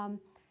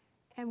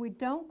 And we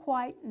don't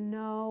quite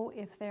know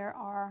if there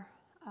are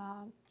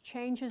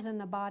changes in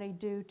the body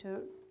due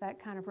to that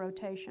kind of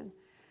rotation.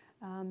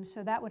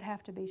 So that would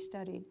have to be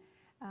studied.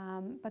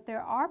 But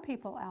there are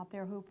people out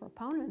there who are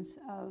proponents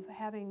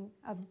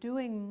of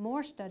doing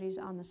more studies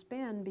on the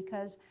spin,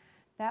 because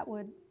that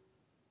would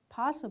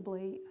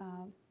possibly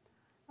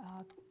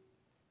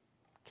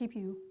keep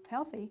you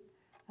healthy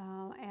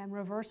and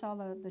reverse all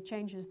the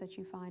changes that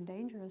you find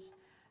dangerous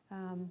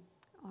on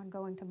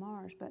going to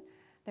Mars. But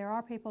there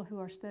are people who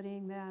are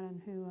studying that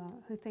and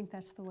who think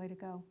that's the way to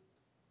go.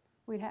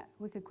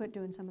 We could quit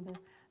doing some of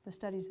the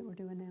studies that we're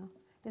doing now.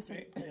 Yes,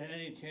 sir.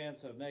 Any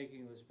chance of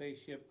making the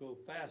spaceship go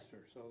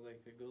faster so they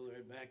could go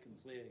there and back in,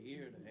 say, a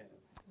year and a half?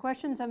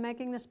 Questions of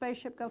making the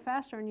spaceship go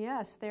faster, and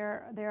yes,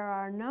 there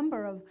are a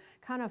number of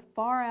kind of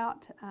far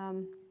out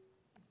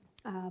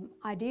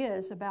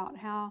ideas about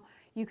how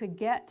you could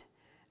get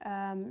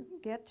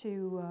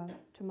to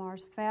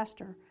Mars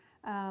faster.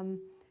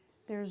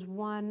 There's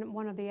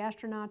one of the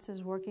astronauts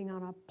is working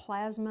on a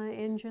plasma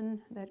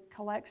engine that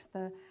collects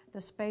the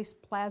space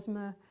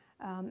plasma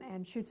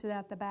and shoots it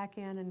out the back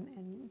end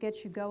and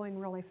gets you going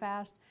really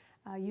fast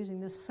using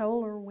the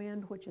solar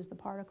wind, which is the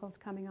particles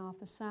coming off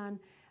the sun,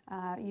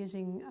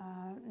 using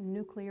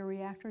nuclear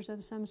reactors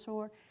of some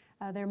sort.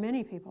 There are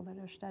many people that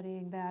are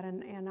studying that,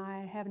 and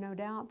I have no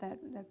doubt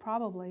that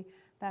probably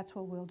that's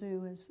what we'll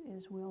do is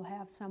we'll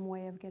have some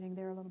way of getting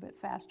there a little bit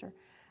faster.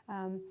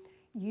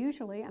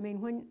 Usually, I mean,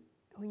 when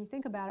you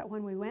think about it,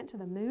 when we went to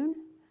the moon,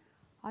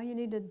 all you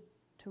needed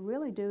to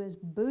really do is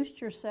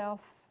boost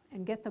yourself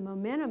and get the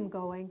momentum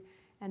going,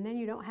 and then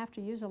you don't have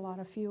to use a lot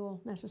of fuel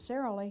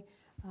necessarily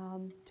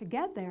to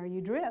get there.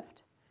 You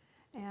drift,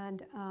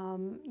 and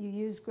you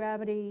use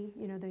gravity.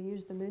 You know, they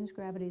use the moon's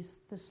gravity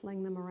to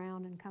sling them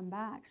around and come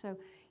back. So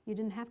you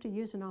didn't have to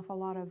use an awful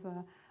lot of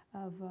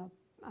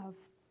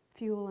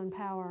fuel and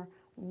power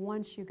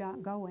once you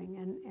got going,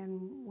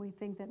 and we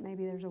think that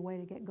maybe there's a way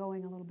to get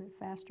going a little bit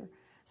faster.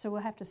 So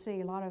we'll have to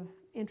see a lot of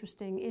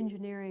interesting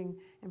engineering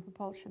and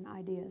propulsion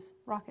ideas,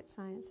 rocket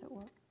science at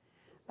work.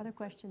 Other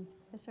questions?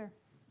 Yes, sir.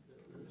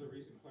 There's a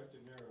recent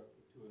questionnaire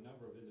to a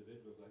number of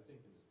individuals, I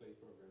think, in the space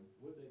program.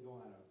 Would they go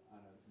on a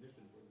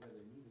mission where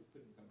they knew they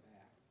couldn't come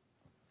back?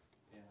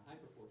 And a high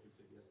proportion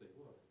said yes, they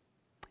would.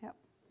 Yep.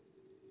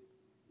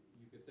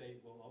 You could say,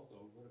 well,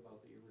 also, what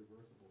about the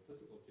irreversible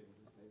physical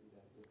changes? Maybe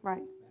that would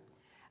Right.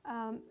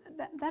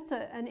 That's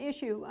an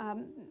issue.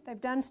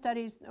 They've done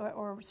studies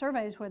or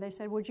surveys where they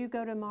said, would you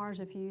go to Mars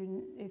if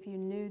you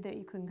knew that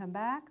you couldn't come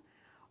back?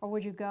 Or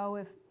would you go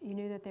if you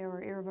knew that there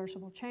were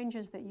irreversible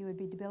changes, that you would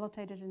be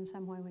debilitated in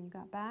some way when you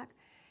got back?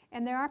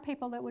 And there are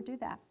people that would do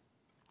that.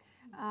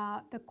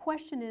 The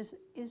question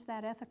is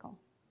that ethical?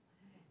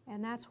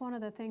 And that's one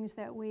of the things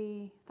that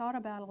we thought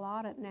about a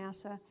lot at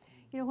NASA.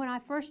 You know, when I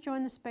first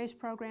joined the space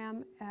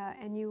program,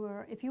 and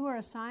if you were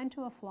assigned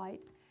to a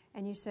flight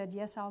and you said,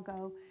 yes, I'll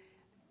go,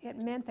 it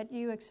meant that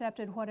you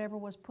accepted whatever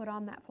was put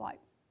on that flight.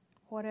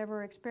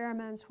 Whatever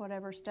experiments,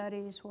 whatever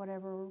studies,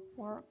 whatever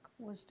work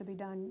was to be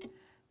done.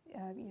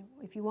 You know,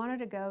 if you wanted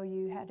to go,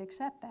 you had to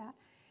accept that.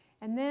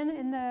 And then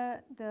in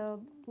the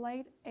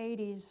late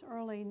 80s,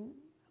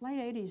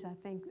 late 80s, I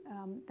think,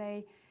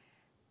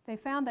 they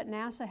found that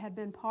NASA had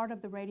been part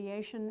of the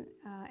radiation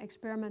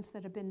experiments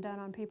that had been done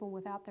on people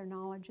without their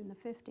knowledge in the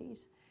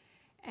 50s.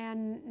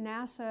 And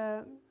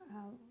NASA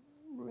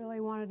really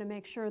wanted to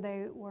make sure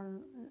they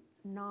were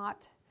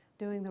not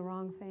doing the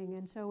wrong thing.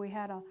 And so we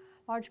had a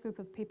large group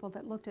of people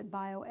that looked at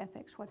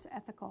bioethics, what's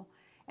ethical.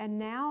 And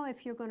now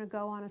if you're going to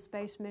go on a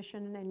space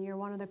mission and you're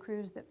one of the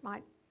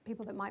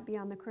people that might be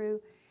on the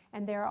crew,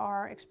 and there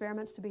are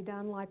experiments to be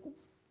done like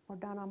were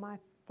done on my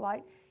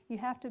flight, you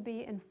have to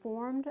be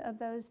informed of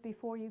those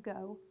before you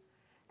go.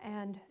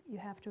 and you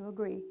have to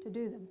agree to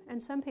do them.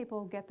 And some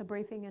people get the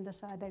briefing and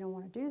decide they don't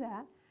want to do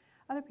that.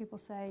 Other people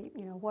say,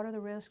 you know, what are the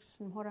risks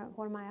and what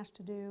am I asked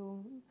to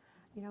do?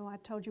 You know, I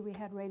told you we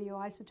had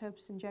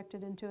radioisotopes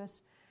injected into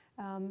us.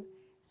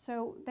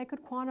 So they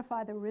could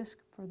quantify the risk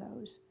for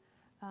those.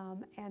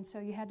 And so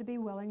you had to be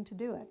willing to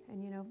do it.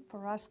 And, you know,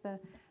 for us, the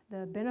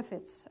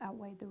benefits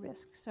outweighed the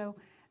risk. So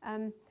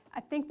I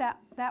think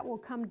that will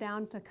come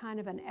down to kind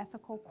of an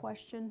ethical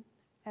question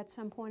at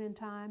some point in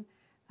time,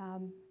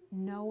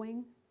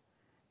 knowing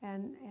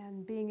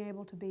and being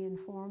able to be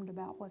informed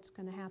about what's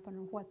going to happen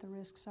or what the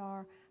risks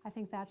are. I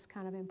think that's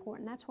kind of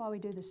important. That's why we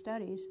do the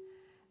studies.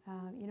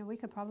 You know, we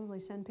could probably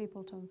send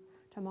people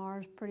to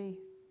Mars pretty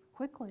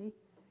quickly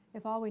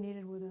if all we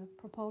needed were the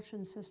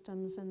propulsion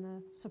systems and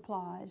the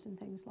supplies and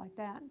things like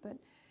that. But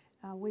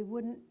we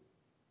wouldn't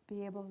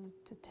be able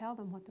to tell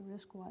them what the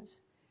risk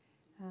was.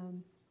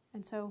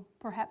 And so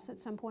perhaps at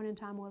some point in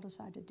time we'll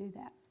decide to do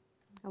that.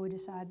 And we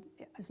decide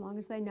as long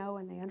as they know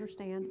and they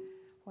understand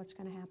what's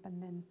going to happen,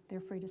 then they're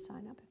free to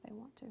sign up if they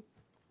want to.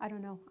 I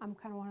don't know. I'm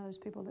kind of one of those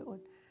people that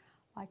would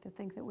like to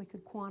think that we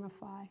could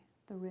quantify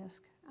the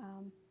risk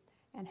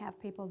and have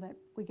people that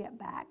we get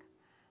back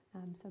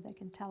so they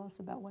can tell us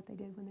about what they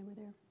did when they were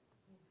there.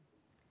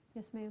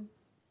 Yes, ma'am?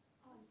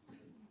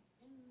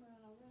 In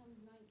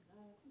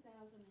around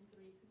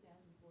 2003,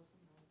 2004,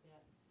 something like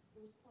that,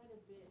 there was quite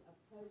a bit of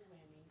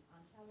programming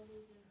on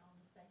television on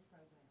the space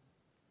program.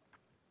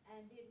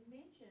 And it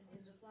mentioned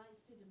in the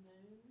flights to the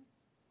moon,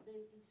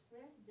 they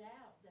expressed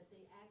doubt that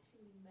they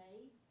actually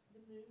made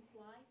the moon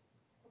flight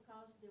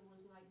because there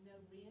was like no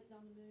wind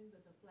on the moon,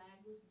 but the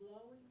flag was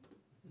blowing.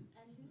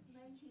 And this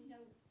made you know,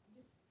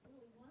 just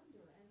really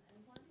wonder, and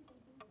why did they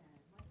do that?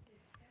 Why did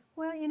they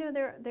Well, you know,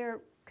 there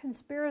are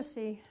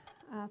conspiracy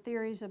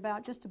theories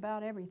about just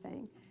about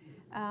everything.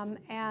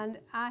 And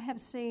I have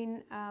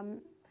seen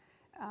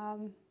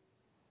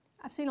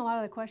I've seen a lot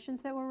of the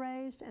questions that were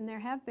raised, and there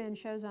have been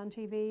shows on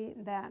TV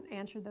that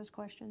answered those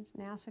questions.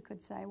 NASA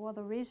could say, well,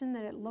 the reason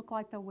that it looked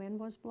like the wind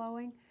was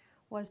blowing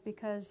was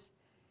because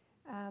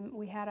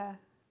we had a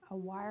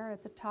wire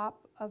at the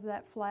top of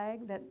that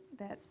flag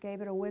that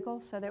gave it a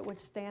wiggle so that it would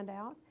stand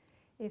out.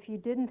 If you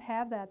didn't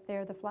have that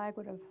there, the flag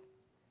would have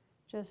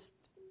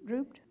just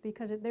drooped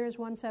because there is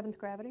 1/7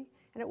 gravity,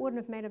 and it wouldn't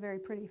have made a very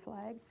pretty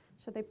flag.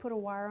 So they put a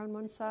wire on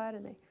one side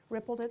and they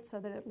rippled it so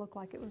that it looked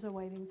like it was a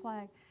waving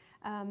flag.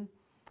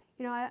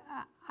 You know,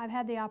 I've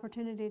had the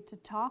opportunity to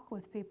talk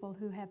with people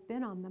who have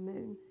been on the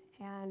moon,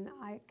 and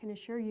I can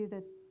assure you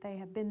that they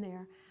have been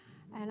there.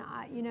 And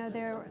you know,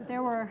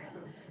 there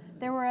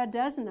were a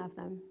dozen of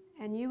them,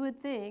 and you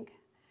would think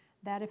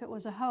that if it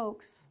was a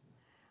hoax,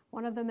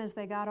 one of them, as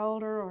they got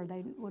older, or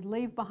they would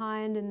leave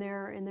behind in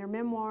their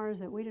memoirs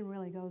that we didn't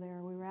really go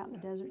there. We were out in the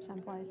desert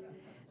someplace.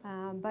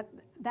 But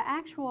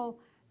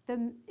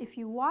if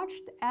you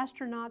watched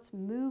astronauts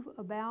move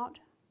about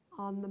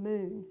on the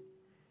moon,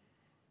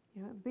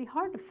 you know, it'd be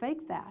hard to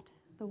fake that.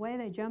 The way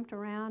they jumped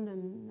around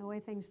and the way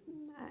things,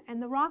 and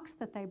the rocks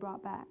that they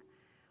brought back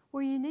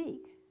were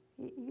unique.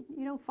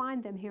 You don't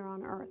find them here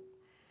on Earth.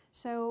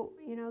 So,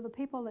 you know, the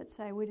people that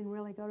say we didn't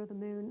really go to the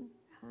moon,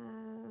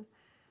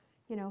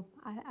 you know,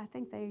 I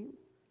think they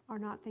are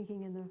not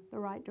thinking in the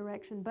right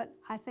direction. But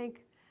I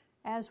think,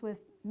 as with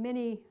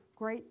many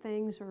great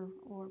things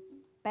or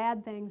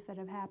bad things that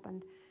have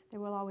happened, there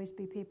will always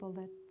be people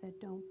that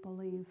don't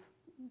believe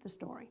the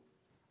story.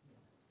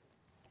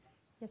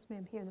 Yes,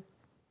 ma'am, here. Well,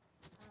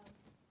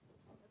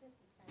 this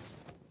is kind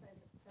of a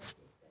pleasant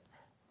subject, but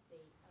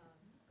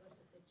was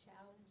it the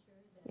Challenger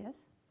that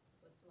Yes?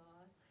 was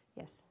lost?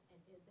 Yes. And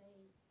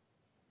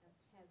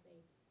have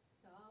they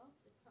solved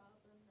the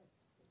problem that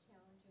the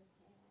Challenger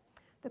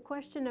had? The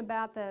question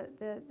about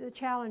the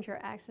Challenger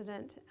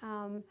accident,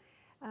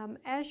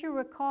 as you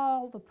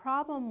recall, the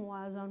problem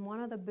was on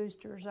one of the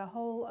boosters, a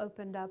hole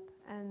opened up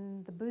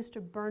and the booster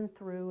burned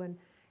through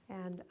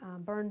and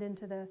burned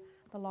into the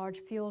large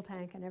fuel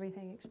tank, and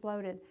everything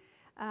exploded.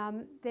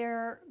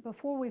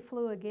 Before we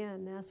flew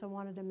again, NASA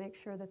wanted to make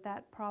sure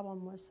that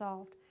problem was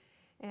solved.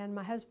 And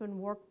my husband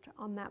worked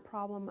on that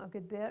problem a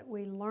good bit.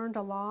 We learned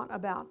a lot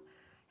about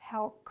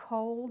how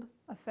cold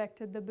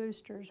affected the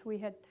boosters. We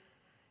had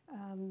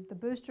the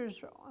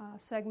boosters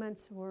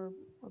segments were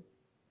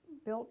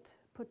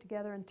put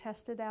together and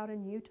tested out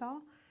in Utah,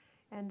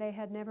 and they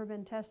had never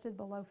been tested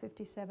below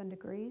 57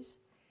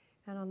 degrees.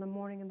 And on the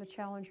morning of the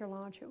Challenger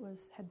launch,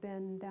 had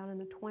been down in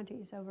the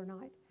 20s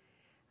overnight.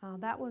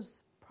 That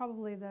was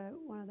probably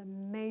one of the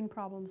main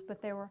problems.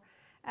 But there were,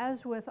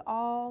 as with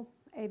all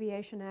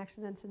aviation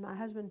accidents, and my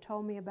husband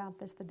told me about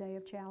this the day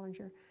of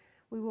Challenger,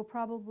 we will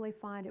probably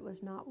find it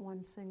was not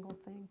one single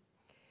thing.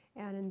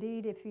 And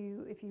indeed, if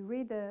you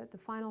read the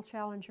final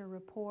Challenger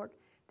report,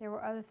 there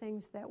were other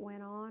things that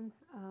went on.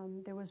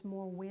 There was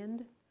more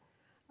wind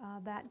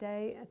that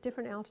day. At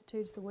different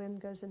altitudes, the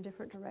wind goes in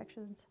different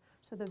directions.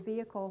 So the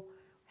vehicle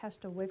has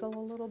to wiggle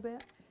a little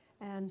bit.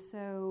 And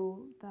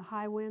so the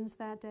high winds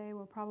that day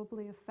were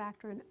probably a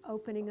factor in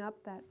opening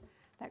up that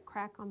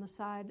crack on the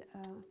side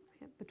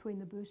between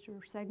the booster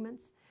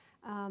segments.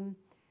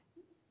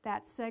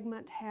 that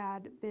segment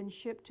had been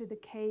shipped to the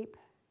Cape,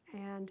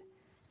 and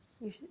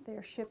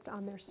they're shipped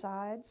on their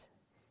sides.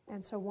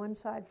 And so one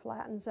side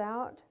flattens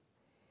out,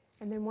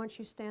 and then once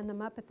you stand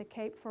them up at the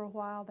Cape for a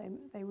while,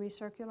 they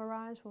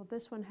recircularize. Well,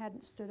 this one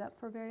hadn't stood up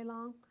for very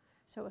long,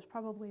 so it was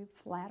probably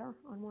flatter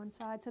on one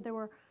side. So there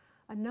were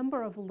a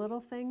number of little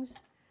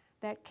things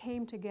that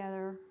came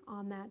together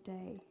on that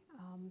day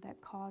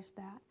that caused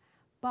that.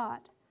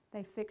 But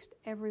they fixed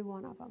every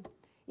one of them.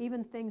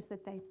 Even things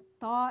that they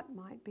thought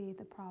might be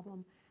the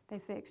problem, they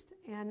fixed.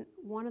 And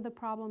one of the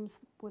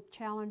problems with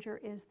Challenger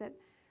is that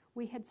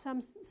we had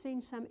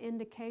seen some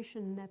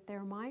indication that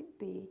there might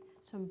be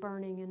some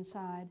burning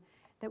inside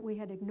that we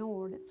had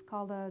ignored. It's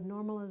called a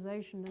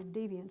normalization of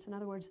deviance. In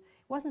other words, it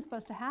wasn't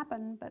supposed to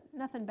happen, but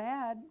nothing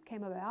bad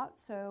came about,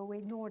 so we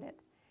ignored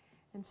it.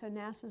 And so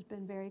NASA's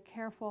been very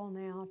careful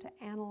now to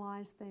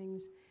analyze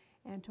things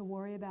and to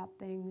worry about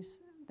things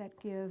that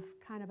give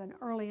kind of an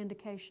early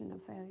indication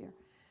of failure.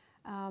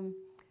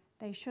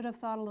 They should have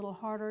thought a little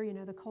harder. You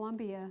know, the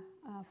Columbia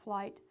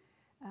flight,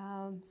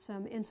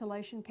 some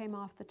insulation came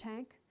off the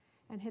tank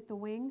and hit the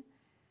wing,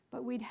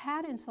 but we'd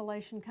had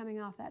insulation coming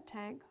off that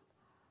tank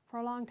for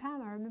a long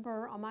time. I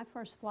remember on my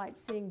first flight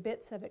seeing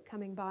bits of it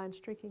coming by and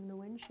streaking the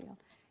windshield.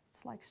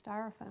 It's like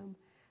styrofoam.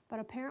 But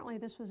apparently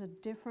this was a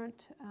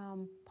different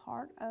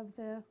part of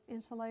the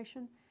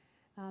insulation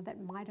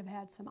that might have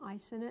had some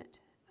ice in it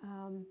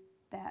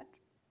that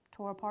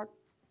tore apart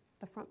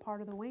the front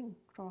part of the wing,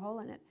 tore a hole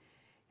in it.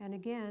 And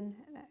again,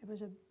 it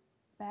was a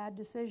bad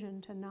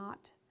decision to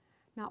not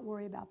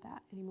worry about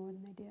that any more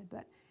than they did.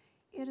 But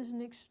it is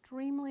an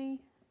extremely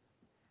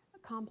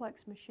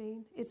complex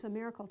machine. It's a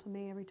miracle to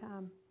me every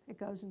time it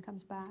goes and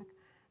comes back.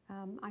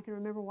 I can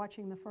remember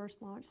watching the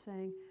first launch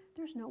saying,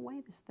 there's no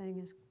way this thing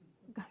is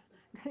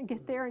going to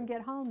get there and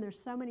get home. There's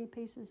so many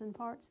pieces and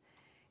parts.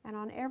 And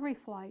on every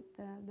flight,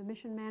 the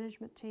mission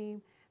management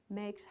team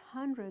makes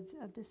hundreds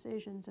of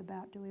decisions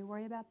about, do we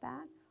worry about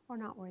that or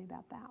not worry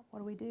about that? What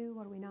do we do?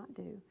 What do we not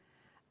do?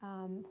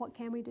 What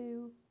can we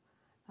do?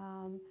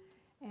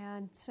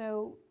 And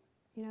so,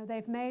 you know,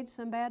 they've made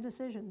some bad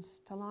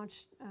decisions. To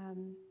launch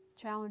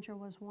Challenger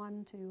was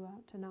one,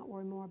 to not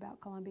worry more about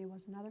Columbia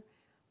was another.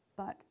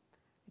 But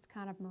it's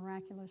kind of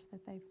miraculous that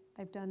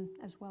they've done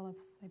as well as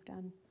they've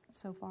done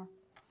so far.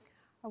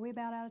 Are we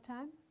about out of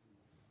time?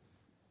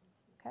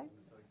 Okay.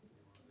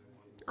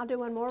 I'll do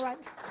one more, right?